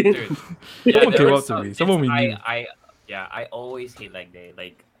 yeah. Dude, Someone there came was up to me. Someone we knew. I always hate leg day.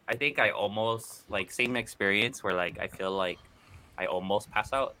 Like I think I almost like same experience where like I feel like I almost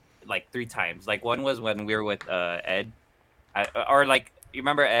pass out like 3 times. Like one was when we were with Ed, or like you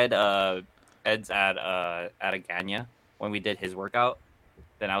remember Ed? Ed's at Aganya when we did his workout.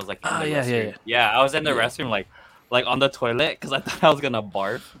 Then I was like, in the restroom. Yeah. I was in the restroom like on the toilet because I thought I was gonna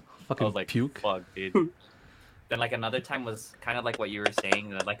barf. Fucking I was like, puke. fuck, dude. Then like another time was kind of like what you were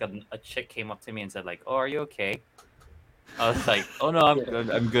saying. That like a chick came up to me and said like, "Oh, are you okay?" I was like, "Oh no, I'm good.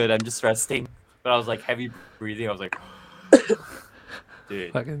 I'm good. I'm just resting." But I was like heavy breathing. I was like,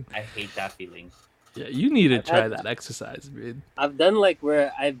 dude, Fucking, I hate that feeling. yeah, you need to I've try had- that exercise, dude. I've done like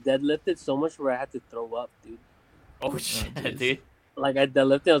where I've deadlifted so much where I had to throw up, dude. Oh shit, jeez. dude. Like I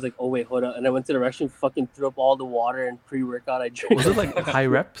deadlifted, I was like, oh wait, hold up, and I went to the restroom, fucking threw up all the water and pre-workout I drank. Was it like high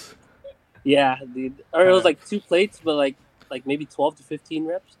reps? Yeah, dude. Or it was like 2 plates, but like maybe 12 to 15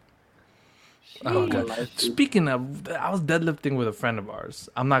 reps. Oh Jeez. god. Life, dude. Speaking of, I was deadlifting with a friend of ours.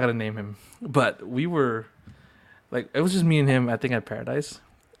 I'm not gonna name him, but we were like, it was just me and him. I think at Paradise,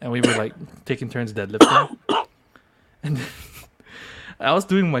 and we were like taking turns deadlifting. And then I was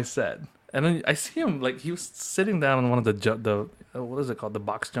doing my set, and then I see him like he was sitting down on one of the what is it called, the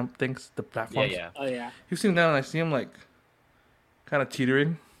box jump things, the Yeah, platforms. yeah. Oh yeah. He was sitting down, and I see him like kind of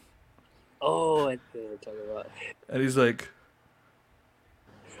teetering, Oh, I think we're talking about. and he's like.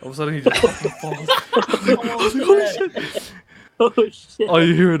 All of a sudden, he just fucking falls. I was like, holy shit. Oh shit. All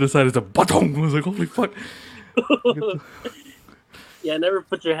you hear on the side is a batong. I was like, holy fuck. Yeah, never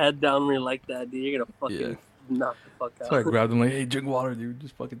put your head down when you're like that, dude. You're gonna fucking Yeah. knock the fuck out. So I grabbed him like, hey, drink water, dude.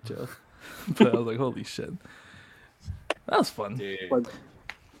 Just fucking chill. But I was like, holy shit. That was fun. Dude, Like,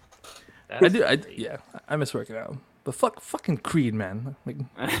 Yeah, I miss working out. But fucking Creed, man. Like,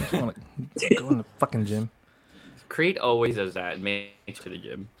 I just want to go in the fucking gym. Creed always does that. Make it to the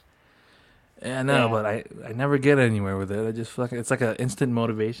gym. Yeah, I know, Yeah. but I never get anywhere with it. I just fucking, it's like an instant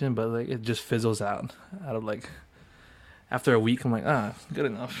motivation, but like it just fizzles out of like, after a week, I'm like, good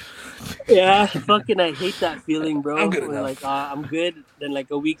enough. yeah, fucking, I hate that feeling, bro. I'm good When, enough. like, I'm good. Then like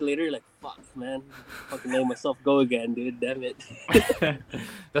a week later, like, fuck, man, fucking letting myself go again, dude. Damn it.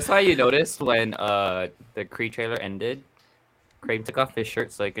 That's why you noticed when the Creed trailer ended, CRAME took off his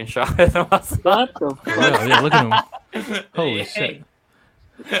shirt so he can show it. What the fuck? Wow, yeah, look at him. Holy shit.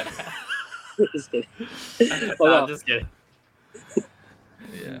 Just kidding. No, Oh, no, I'm just kidding.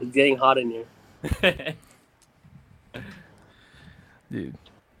 Yeah, it's getting hot in here. dude.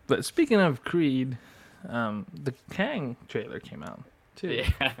 But speaking of Creed, the Kang trailer came out too.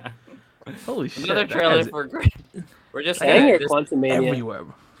 Yeah. Holy shit. Another that trailer guy's for Creed. We're just Kang or this- Quantumania? everywhere.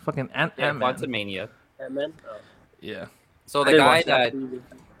 Fucking Ant-Man. Quantumania. Ant-Man? Oh. Yeah. So I the didn't guy watch that either.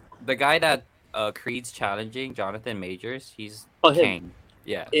 the guy that Creed's challenging, Jonathan Majors, he's Oh, him. Kang.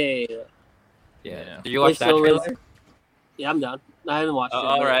 Yeah. Yeah. Yeah. Did you watch Wait, that so trailer? Yeah, I'm down. I haven't watched it.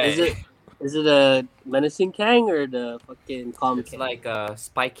 all but right. Is it a menacing Kang or the fucking calm It's Kang? like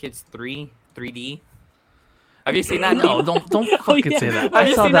Spy Kids 3D. Have you seen that? No, meme? don't Oh, fucking yeah. say that. Have I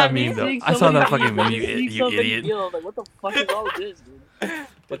you saw seen that that meme meme? though. Seeing I saw somebody- that fucking meme, seeing you somebody idiot. yell, like, what the fuck is all this, dude? It's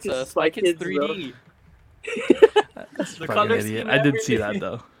Fucking Spy Kids bro. 3D. That's The fucking color idiot. scheme I and did see that everything.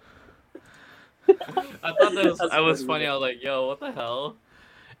 though. I thought that was That's funny. funny. I was like, yo, what the hell?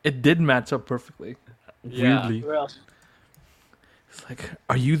 It did match up perfectly. Yeah. Weirdly. Where else? It's like,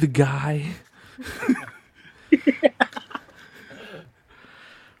 are you the guy? It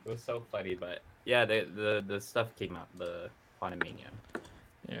was so funny, but yeah, the stuff came out, the Quantumania.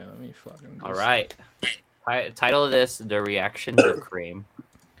 Yeah, let me fucking. All right. Title of this: The Reactions of CRAME.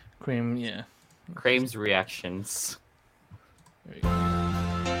 CRAME, yeah. CRAME's reactions. There you go.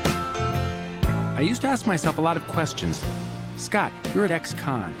 I used to ask myself a lot of questions. Scott, you're at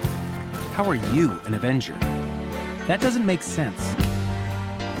ex-con. How are you an Avenger? That doesn't make sense.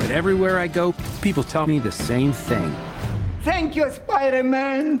 But everywhere I go, people tell me the same thing. Thank you,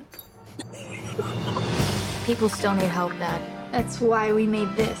 Spider-Man. People still need help, Dad. That's why we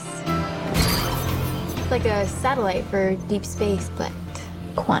made this. Like a satellite for deep space, but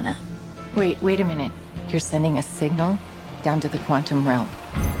quanta. Wait a minute. You're sending a signal down to the quantum realm.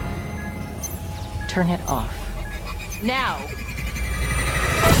 Turn it off. Now!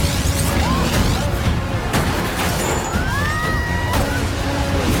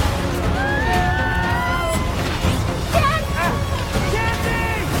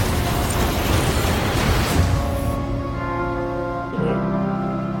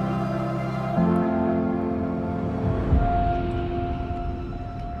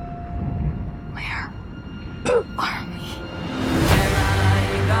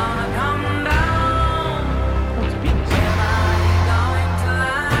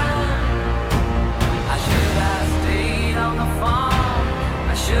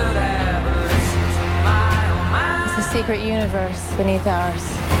 Secret universe beneath ours.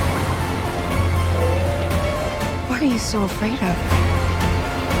 What are you so afraid of?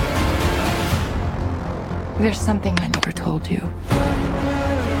 There's something I never told you.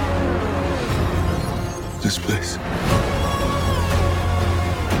 This place.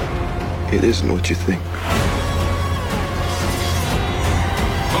 It isn't what you think.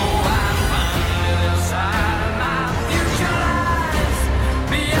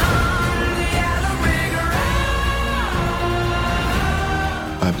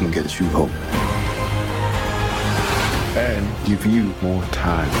 I can get you hope. And give you more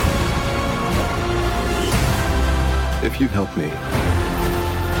time. If you help me.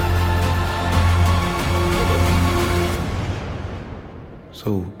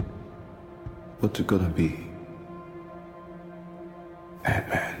 So, what's it gonna be?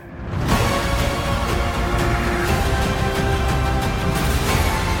 Batman.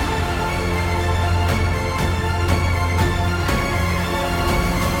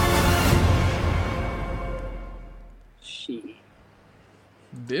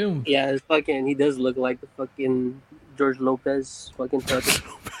 Damn. Yeah, it's fucking. He does look like the fucking George Lopez fucking puppet.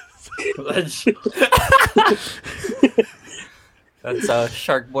 That's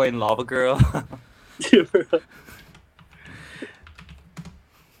Shark Boy and Lava Girl.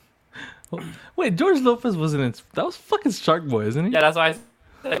 Wait, George Lopez wasn't in. That was fucking Shark Boy, isn't he? Yeah, that's why I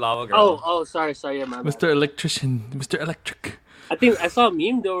said Lava Girl. Oh, sorry, yeah, my bad. Mr. Electrician, Mr. Electric. I think I saw a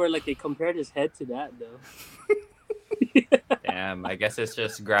meme though where like they compared his head to that though. Damn, I guess it's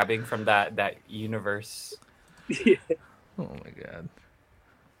just grabbing from that universe. Yeah. Oh my god.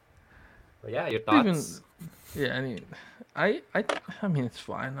 But yeah, your thoughts? Yeah, I mean it's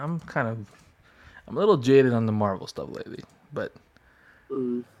fine. I'm a little jaded on the Marvel stuff lately, but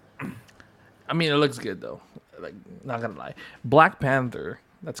I mean it looks good though. Like, not gonna lie, Black Panther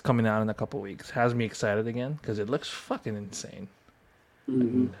that's coming out in a couple weeks has me excited again because it looks fucking insane.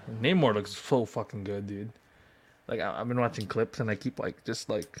 And Namor looks so fucking good, dude. Like I've been watching clips and I keep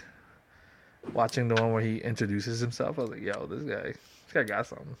just watching the one where he introduces himself. I was like, yo, this guy got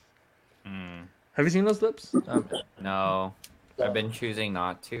something. Have you seen those clips? No, I've been choosing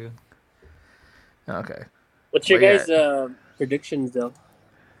not to. Okay. What's your guys' predictions though?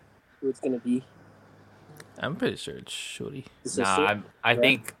 Who it's gonna be? I'm pretty sure it's Shuri. Nah, I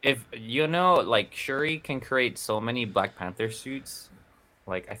think if like Shuri can create so many Black Panther suits.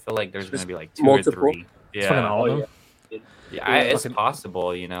 Like I feel like there's gonna be like two multiple. or three. It's fucking all of them. Yeah, it's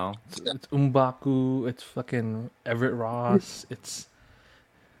possible, you know. It's M'Baku. It's fucking Everett Ross. It's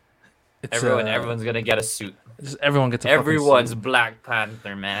everyone's gonna get a suit. Everyone gets a Everyone's fucking suit. Black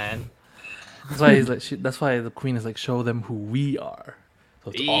Panther, man. That's why he's like. That's why the queen is like, show them who we are.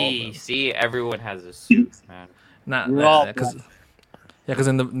 So it's all of them. See, everyone has a suit, man. Not because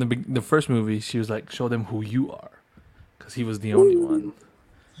in the first movie she was like, show them who you are, because he was the only one.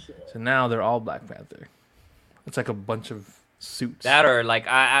 So now they're all Black Panther. It's like a bunch of suits. That or like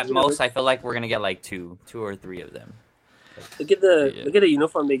at most, I feel like we're gonna get like two or three of them. Look at the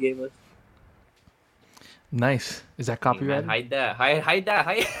uniform they gave us. Nice. Is that copyrighted? Hide that. Hide that.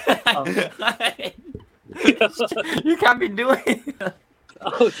 You can't be doing it.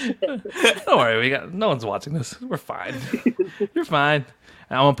 Oh shit. Don't worry, no one's watching this. We're fine. You're fine.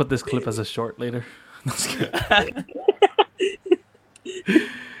 I'm gonna put this clip as a short later.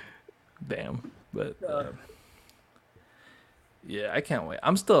 Damn. But Yeah, I can't wait. I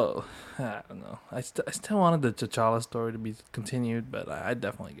don't know. I still wanted the T'Challa story to be continued, but I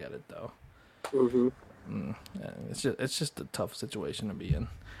definitely get it though. Yeah, it's just a tough situation to be in.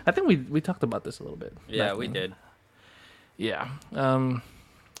 I think we talked about this a little bit. Yeah, we did. Yeah.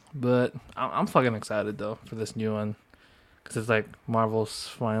 But I'm fucking excited though for this new one, because it's like Marvel's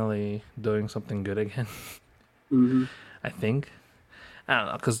finally doing something good again. I think. I don't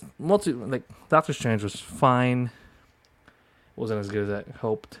know, because Doctor Strange was fine. Wasn't as good as I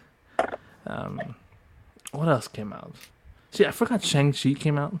hoped. What else came out? See, I forgot Shang-Chi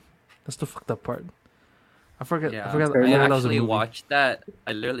came out. That's the fucked up part. I forgot. Yeah, I forgot. I that was a actually movie. watched that.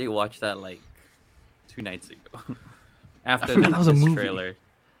 I literally watched that like 2 nights ago. After forgot that was a this movie. trailer.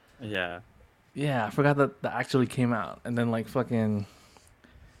 Yeah. Yeah, I forgot that actually came out, and then like fucking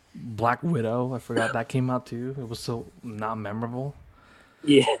Black Widow. I forgot that came out too. It was so not memorable.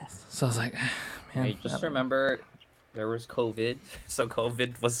 Yeah. So I was like, man. Hey, just remember, there was COVID, so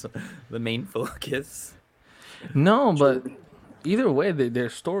COVID was the main focus. No, but either way, their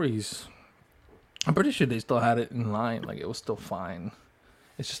stories. I'm pretty sure they still had it in line. Like it was still fine.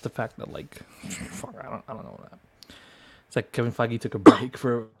 It's just the fact that like, fuck, I don't know that. It's like Kevin Feige took a break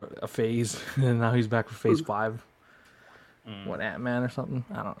for a phase, and now he's back for phase 5. What, Ant-Man or something?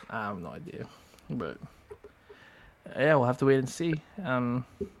 I have no idea. But yeah, we'll have to wait and see. Other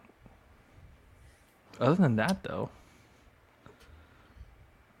than that, though,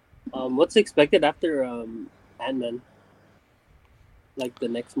 what's expected after Ant-Man? Like the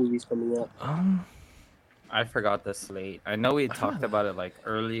next movie's coming out. I forgot the slate. I know we talked about it like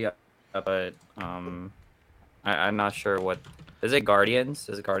early, but I'm not sure what. Is it Guardians?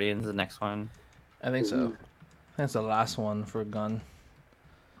 Is Guardians the next one? I think so. I think it's the last one for Gunn.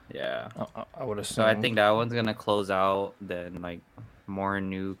 Yeah. I would assume. So I think that one's gonna close out. Then like more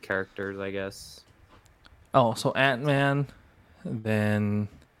new characters, I guess. Oh, so Ant-Man, then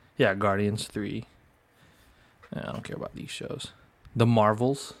yeah, Guardians 3. Yeah, I don't care about these shows. The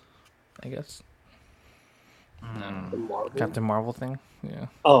Marvels, I guess. The Marvel? Captain Marvel thing. Yeah.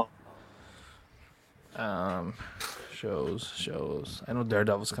 Oh. Shows. I know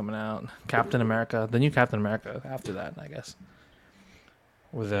Daredevil's coming out. Captain America, the new Captain America after that, I guess.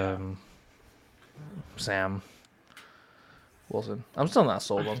 With Sam Wilson. I'm still not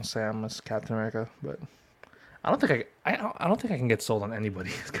sold on Sam as Captain America, but I don't think I don't think I can get sold on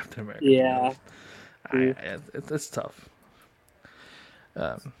anybody as Captain America. Yeah. It's tough.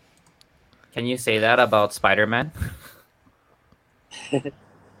 Can you say that about Spider-Man?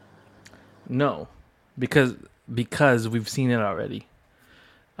 No, because we've seen it already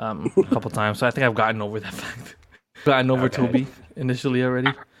a couple times. So I think I've gotten over that fact. Gotten over Toby initially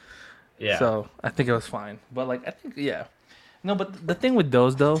already. Yeah. So I think it was fine. But like I think no. But the thing with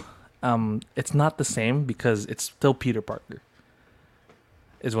those though, it's not the same because it's still Peter Parker.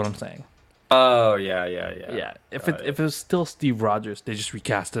 Is what I'm saying. Oh yeah. If it was still Steve Rogers, they just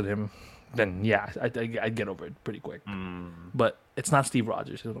recasted him. Then yeah, I'd get over it pretty quick. But it's not Steve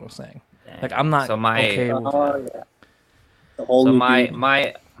Rogers. Is what I'm saying. Dang. Like I'm not okay with that. So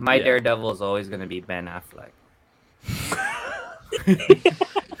my Daredevil is always gonna be Ben Affleck.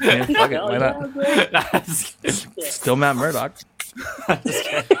 Man, fuck it, why not? Still Matt Murdock.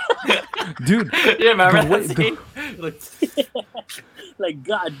 Dude, you remember that scene? Like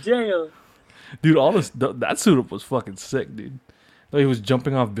goddamn. Dude, all this that suit up was fucking sick, dude. Like, he was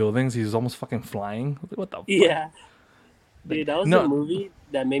jumping off buildings. He was almost fucking flying. What the fuck? Yeah. Dude, that was a movie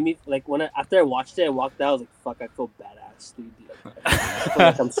that made me like after I watched it, I walked out. I was like, "Fuck, I feel badass, dude." I feel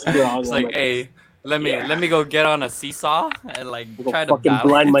like I'm strong. It's like, hey, let me go get on a seesaw and like try to fucking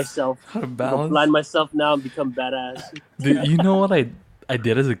blind myself. How to balance? Blind myself now and become badass. Dude, you know what I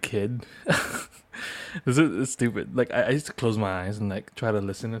did as a kid? This is stupid. Like I used to close my eyes and like try to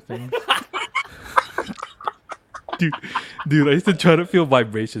listen to things. Dude, I used to try to feel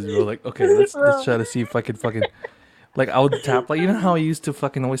vibrations, bro. Like, okay, let's try to see if I can fucking. Like I would tap, like you know how I used to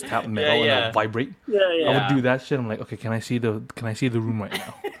fucking always tap metal and it would vibrate. Yeah. I would do that shit. I'm like, okay, can I see the room right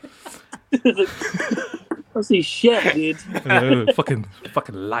now? I don't see shit, dude. Fucking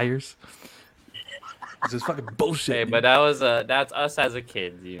liars. It's just fucking bullshit. Hey, dude. but that's us as a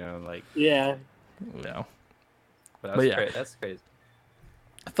kid, you know, like yeah. But that's crazy.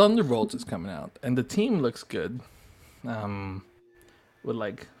 Thunderbolts is coming out, and the team looks good. With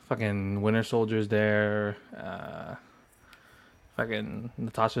like fucking Winter Soldier's there, fucking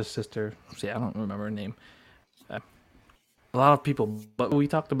Natasha's sister. See, I don't remember her name. A lot of people, but we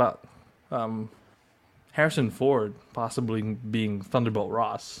talked about Harrison Ford possibly being Thunderbolt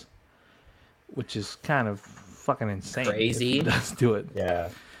Ross, which is kind of fucking insane. Crazy. If he does do it. Yeah.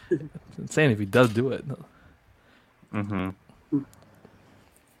 It's insane if he does do it.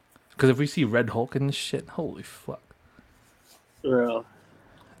 Because if we see Red Hulk in this shit, holy fuck. Bro.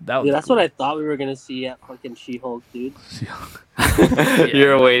 That Dude, that's what I thought we were gonna see at fucking She-Hulk, dude.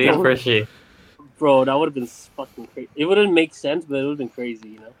 You're waiting for she. Bro, that would have been fucking crazy. It wouldn't make sense, but it would have been crazy,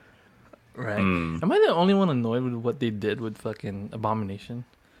 you know? Right. Am I the only one annoyed with what they did with fucking Abomination?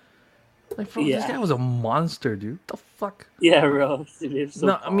 Like, bro, this guy was a monster, dude. What the fuck? Yeah, bro. Dude,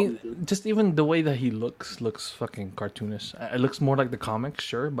 so I mean, just even the way that he looks fucking cartoonish. It looks more like the comics,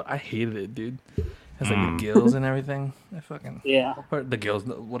 sure, but I hated it, dude. It has like the gills and everything. I fucking or the gills,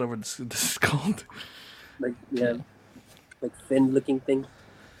 whatever this is called. Like like fin-looking thing.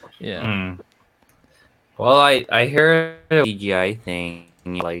 Yeah. Well, I hear the CGI thing,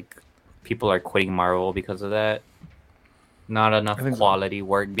 like people are quitting Marvel because of that. Not enough quality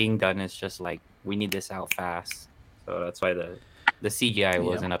work being done. It's just like we need this out fast, so that's why the CGI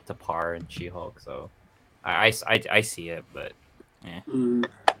wasn't up to par in She-Hulk. So I see it, but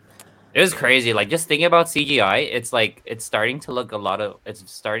it was crazy. Like just thinking about CGI, it's like it's starting to look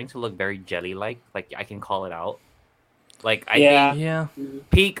very jelly-like. Like I can call it out. Like I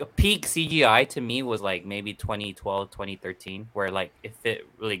think peak CGI to me was like maybe 2012, 2013, where like it fit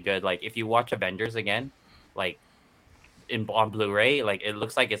really good. Like if you watch Avengers again, like on Blu-ray, like it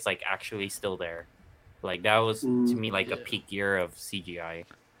looks like it's like actually still there. Like that was to me like a peak year of CGI.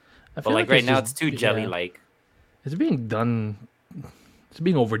 But like right now it's too jelly-like. It's being done. It's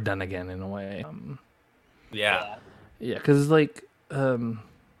being overdone again in a way. Yeah, because like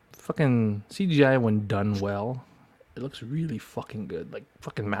fucking CGI when done well. It looks really fucking good. Like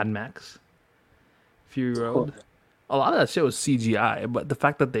fucking Mad Max. Fury Road. A lot of that shit was CGI, but the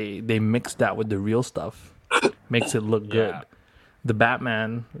fact that they mixed that with the real stuff makes it look good. The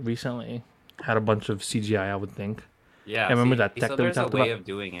Batman recently had a bunch of CGI, I would think. Yeah. I remember that tech so that we there's a talked way about. of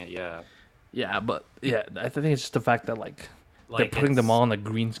doing it, yeah. Yeah, but I think it's just the fact that like they're putting them all on a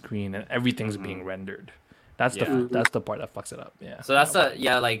green screen and everything's being rendered. That's the part that fucks it up. Yeah. So that's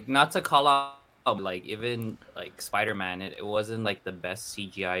like not to call out like even like Spider-Man, it wasn't like the best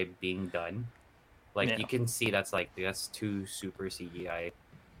CGI being done. Like you can see that's too super CGI.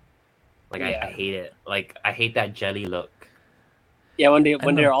 Like I hate it. Like I hate that jelly look. Yeah,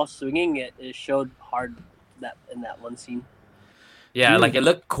 when they're all swinging it showed hard that in that one scene. Yeah, like it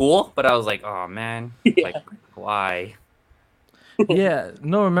looked cool, but I was like, oh man, like why? Yeah,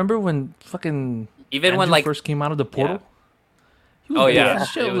 no. Remember when fucking even Andrew when like first came out of the portal? Yeah. Oh yeah,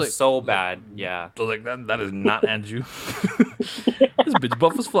 it was so bad. Yeah, I was like that is not Andrew. This bitch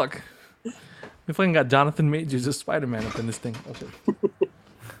buff as fuck. We fucking got Jonathan Majors as Spider-Man up in this thing. Oh, shit.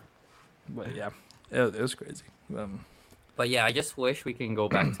 But yeah, it was crazy. But yeah, I just wish we can go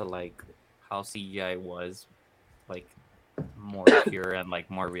back to like how CGI was, like more pure and like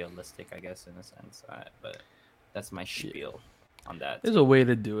more realistic, I guess, in a sense. But that's my spiel on that. There's a way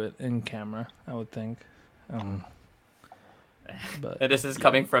to do it in camera, I would think. But and this is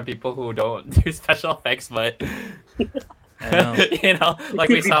coming from people who don't do special effects, but I know. you know, like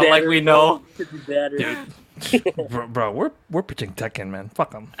we sound like we know. Dude, bro, we're pitching Tekken, man.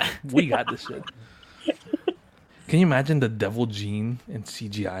 Fuck them. We got this shit. Can you imagine the Devil Gene in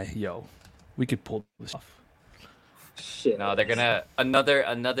CGI? Yo, we could pull this off. Shit. No, they're gonna another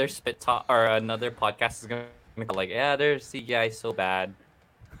SpitTalk or another podcast is gonna go like, yeah, their CGI is so bad.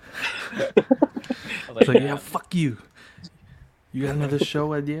 It's like, yeah, fuck you. You got another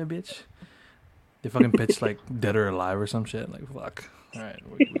show idea, bitch? They fucking pitch like Dead or Alive or some shit. Like, fuck. All right,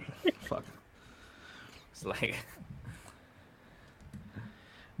 fuck. It's like,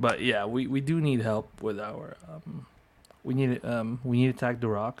 but yeah, we do need help with our we need to tag The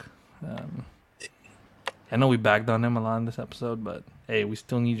Rock. I know we bagged on him a lot in this episode, but hey, we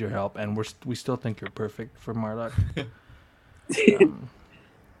still need your help, and we still think you're perfect for Murdoch.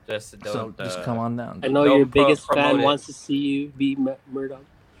 just come on down. I know your biggest fan wants to see you be Murdoch.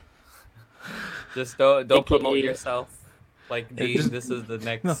 Just don't promote yourself. Like this is the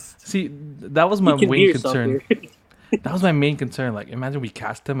next. No, see, that was my main concern. That was my main concern. Like, imagine we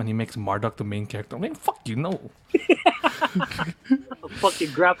cast him and he makes Murdoch the main character. I'm like, fuck you, no. I'll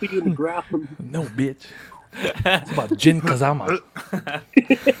fucking grab you in the ground. No, bitch. It's about Jin Kazama.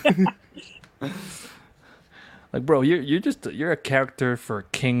 Like, bro, you're a character for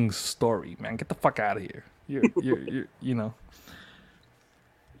King's story, man. Get the fuck out of here. You're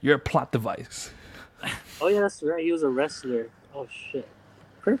a plot device. Oh yeah, that's right. He was a wrestler. Oh shit.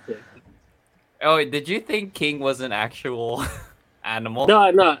 Perfect. Oh, did you think King was an actual animal? No.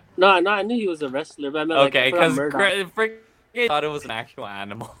 I knew he was a wrestler, but I meant okay, because I thought it was an actual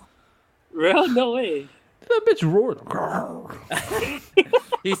animal. Real? No way. That bitch roared.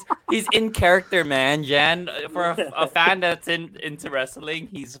 he's in character, man. Jan, for a fan that's into wrestling,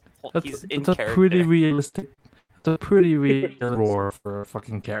 he's in That's character. a pretty realistic. It's a pretty real roar for a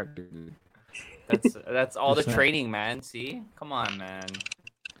fucking character, dude. That's all the Just saying. training, man. See, come on, man.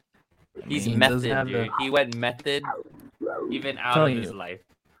 He's mean, he does method, have dude. the- He went method, even out Telling of his you. life.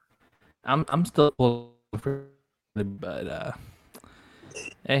 I'm still pulling for it, but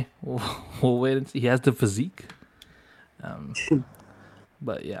hey, we'll wait and see. He has the physique.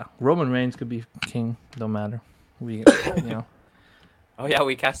 But yeah, Roman Reigns could be king. Don't matter. We, you know. Oh yeah,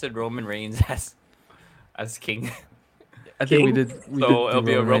 we casted Roman Reigns as king. I think we did. So it'll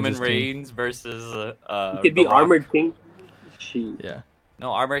be a Roman as king. Reigns versus. It could The be Rock. Armored King. Shoot. Yeah.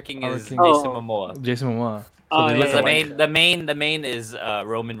 No, Armor King Armor is King. Jason Momoa. Jason Momoa. Oh, they yeah, look The alike. the main is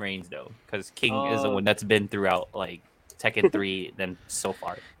Roman Reigns though, because King is the one that's been throughout like Tekken 3 then so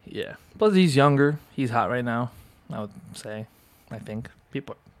far. Yeah. Plus he's younger. He's hot right now. I would say. I think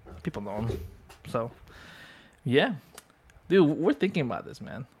people know him. So yeah, dude, we're thinking about this,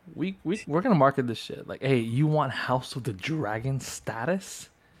 man. We're gonna market this shit like, hey, you want House of the Dragon status?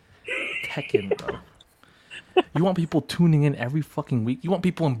 Tekken, bro. You want people tuning in every fucking week? You want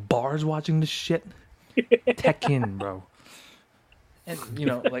people in bars watching this shit? Tekken, bro. And you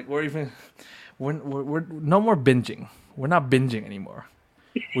know, like we're no more binging. We're not binging anymore.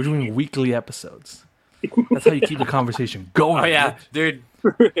 We're doing weekly episodes. That's how you keep the conversation going. Oh yeah, bitch. dude.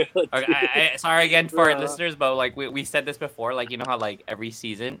 Okay, sorry again for our listeners, but like we said this before, like you know how like every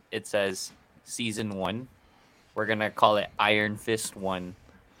season it says season 1, we're gonna call it Iron Fist 1.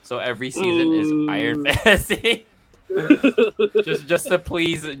 So every season is Iron Fist. just to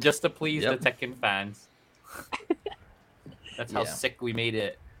please the Tekken fans. That's how sick we made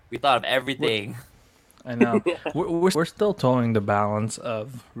it. We thought of everything. I know. We're still towing the balance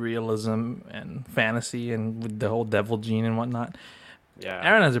of realism and fantasy and with the whole devil gene and whatnot. Yeah.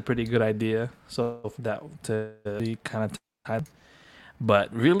 Aaron has a pretty good idea, so for that to be kind of tied.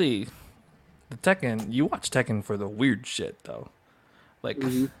 But really, the Tekken, you watch Tekken for the weird shit though. Like,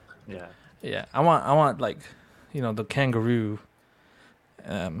 yeah. I want like, you know, the kangaroo,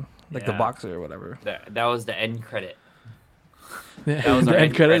 like the boxer or whatever. That was the end credit. Yeah, That was the our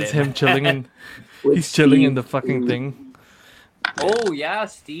end credit is him chilling in. He's chilling in the fucking thing. Oh yeah,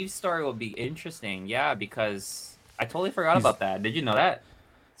 Steve's story will be interesting. Yeah, because I totally forgot about that. Did you know that?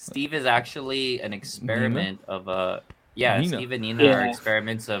 Steve is actually an experiment of Nina. Steve and Nina are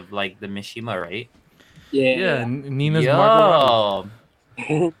experiments of like the Mishima, right? Yeah, Nina's Margot.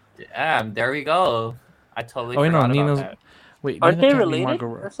 Damn, there we go. I totally Oh, wait, no, forgot Nina's. about that. Wait, Aren't Nina they can't be related Margot.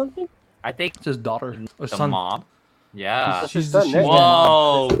 or something? I think It's his daughter or the son. mom. Yeah. She's son, she's yeah. the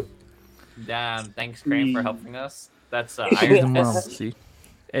mom. Whoa. Damn, thanks CRAME for helping us. That's She's the Iron mom. Fist. See,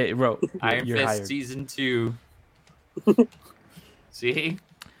 hey, bro, Iron you're Fist hired. season 2. See?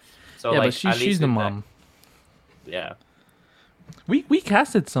 So Yeah, like but at she's least the with mom. that- yeah. We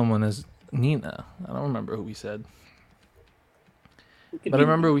casted someone as Nina. I don't remember who we said, but I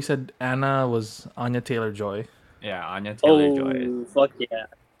remember we said Anna was Anya Taylor-Joy, Yeah, Anya Taylor-Joy. Oh, fuck yeah.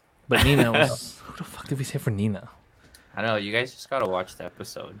 but Nina was who the fuck did we say for Nina? I know, you guys just gotta watch the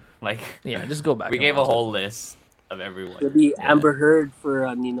episode. Like, Yeah, just go back. we and gave a watch it. whole list of everyone. It'll be Amber Heard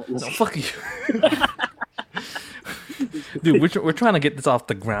for Nina. No, fuck you, dude. We're trying to get this off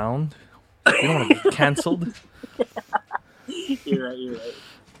the ground. We don't want to get canceled. You're right.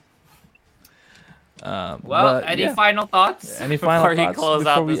 Well, But, any yeah. final thoughts? Any final before thoughts we close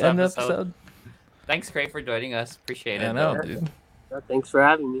before out we this end the episode? episode? Thanks, CRAME, for joining us. Appreciate it. I know, though. dude. Thanks for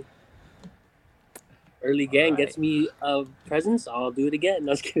having me. Early gang gets me presents. I'll do it again.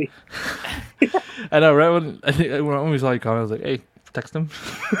 No, I was kidding. I know, right? When we saw you comment, I was like, "Hey, text him."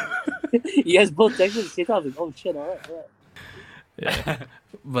 You guys both texted at the same time. I was like, oh shit, all right. Yeah.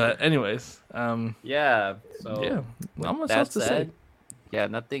 But anyways, Yeah. So yeah, not much that else to say. said, yeah,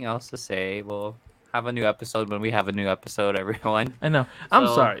 nothing else to say. We'll have a new episode when we have a new episode, everyone. I know. I'm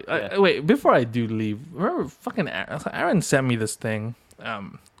So, sorry. yeah. Wait, before I do leave, remember fucking Aaron sent me this thing,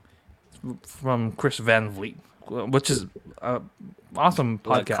 from Chris Van Vliet, which is awesome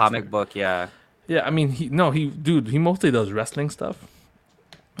Like podcast. comic book, yeah. Yeah, I mean, he mostly does wrestling stuff.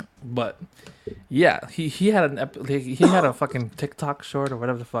 But yeah, he had he had a fucking TikTok short or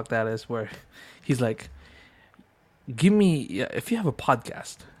whatever the fuck that is, where he's like, "Give me if you have a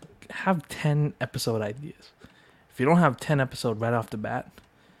podcast, have 10 episode ideas. If you don't have 10 episode right off the bat,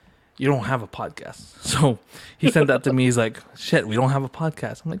 you don't have a podcast." So he sent that to me. He's like, "Shit, we don't have a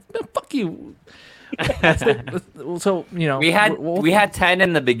podcast." I'm like, "Man, fuck you." So you know, We had 10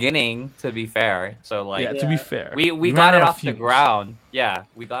 in the beginning, to be fair. So like, yeah, to be fair, we ran got it out of off the fumes. ground. Yeah,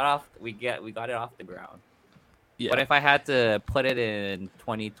 we got it off the ground. Yeah. But if I had to put it in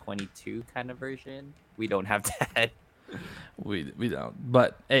 2022 kind of version, we don't have that. We don't.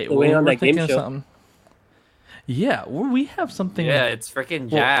 But hey, They're waiting on we're that game thinking show. something. Yeah, we have something. Yeah, it's freaking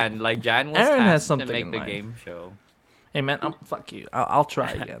Jan. Like Jan was Aaron has tasked to something make in the mind. game show. Hey man, fuck you. I'll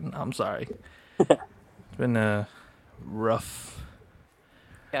try again. I'm sorry. It's been a rough.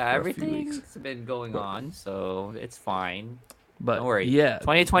 Yeah, rough few weeks. everything's been going on, so it's fine. But Don't worry. yeah,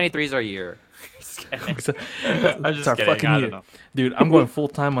 2023 is our year. I'm just it's our kidding. fucking I year, don't know. dude. I'm going full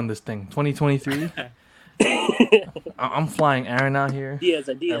time on this thing. 2023. I'm flying Aaron out here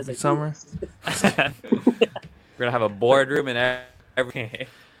every summer. We're gonna have a boardroom and everything.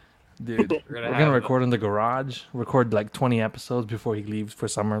 Dude, we're gonna record in the garage. Record like 20 episodes before he leaves for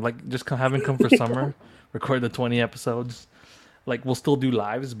summer. Like just have him come for summer. Record the 20 episodes. Like we'll still do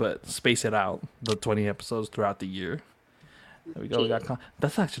lives, but space it out. The 20 episodes throughout the year. There we go. We got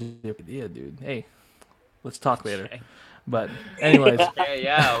that's actually a good idea, dude. Hey, let's talk later. But anyways,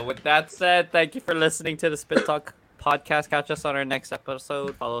 yeah. With that said, thank you for listening to the SpitTalk podcast. Catch us on our next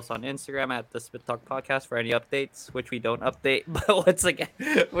episode. Follow us on Instagram at the SpitTalk podcast for any updates, which we don't update. But once again,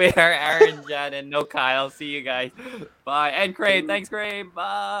 we are Aaron, Jan, and no Kyle. See you guys. Bye. And Crane. Thanks, Crane.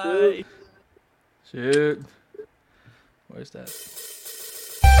 Bye. Shoot. Where's that?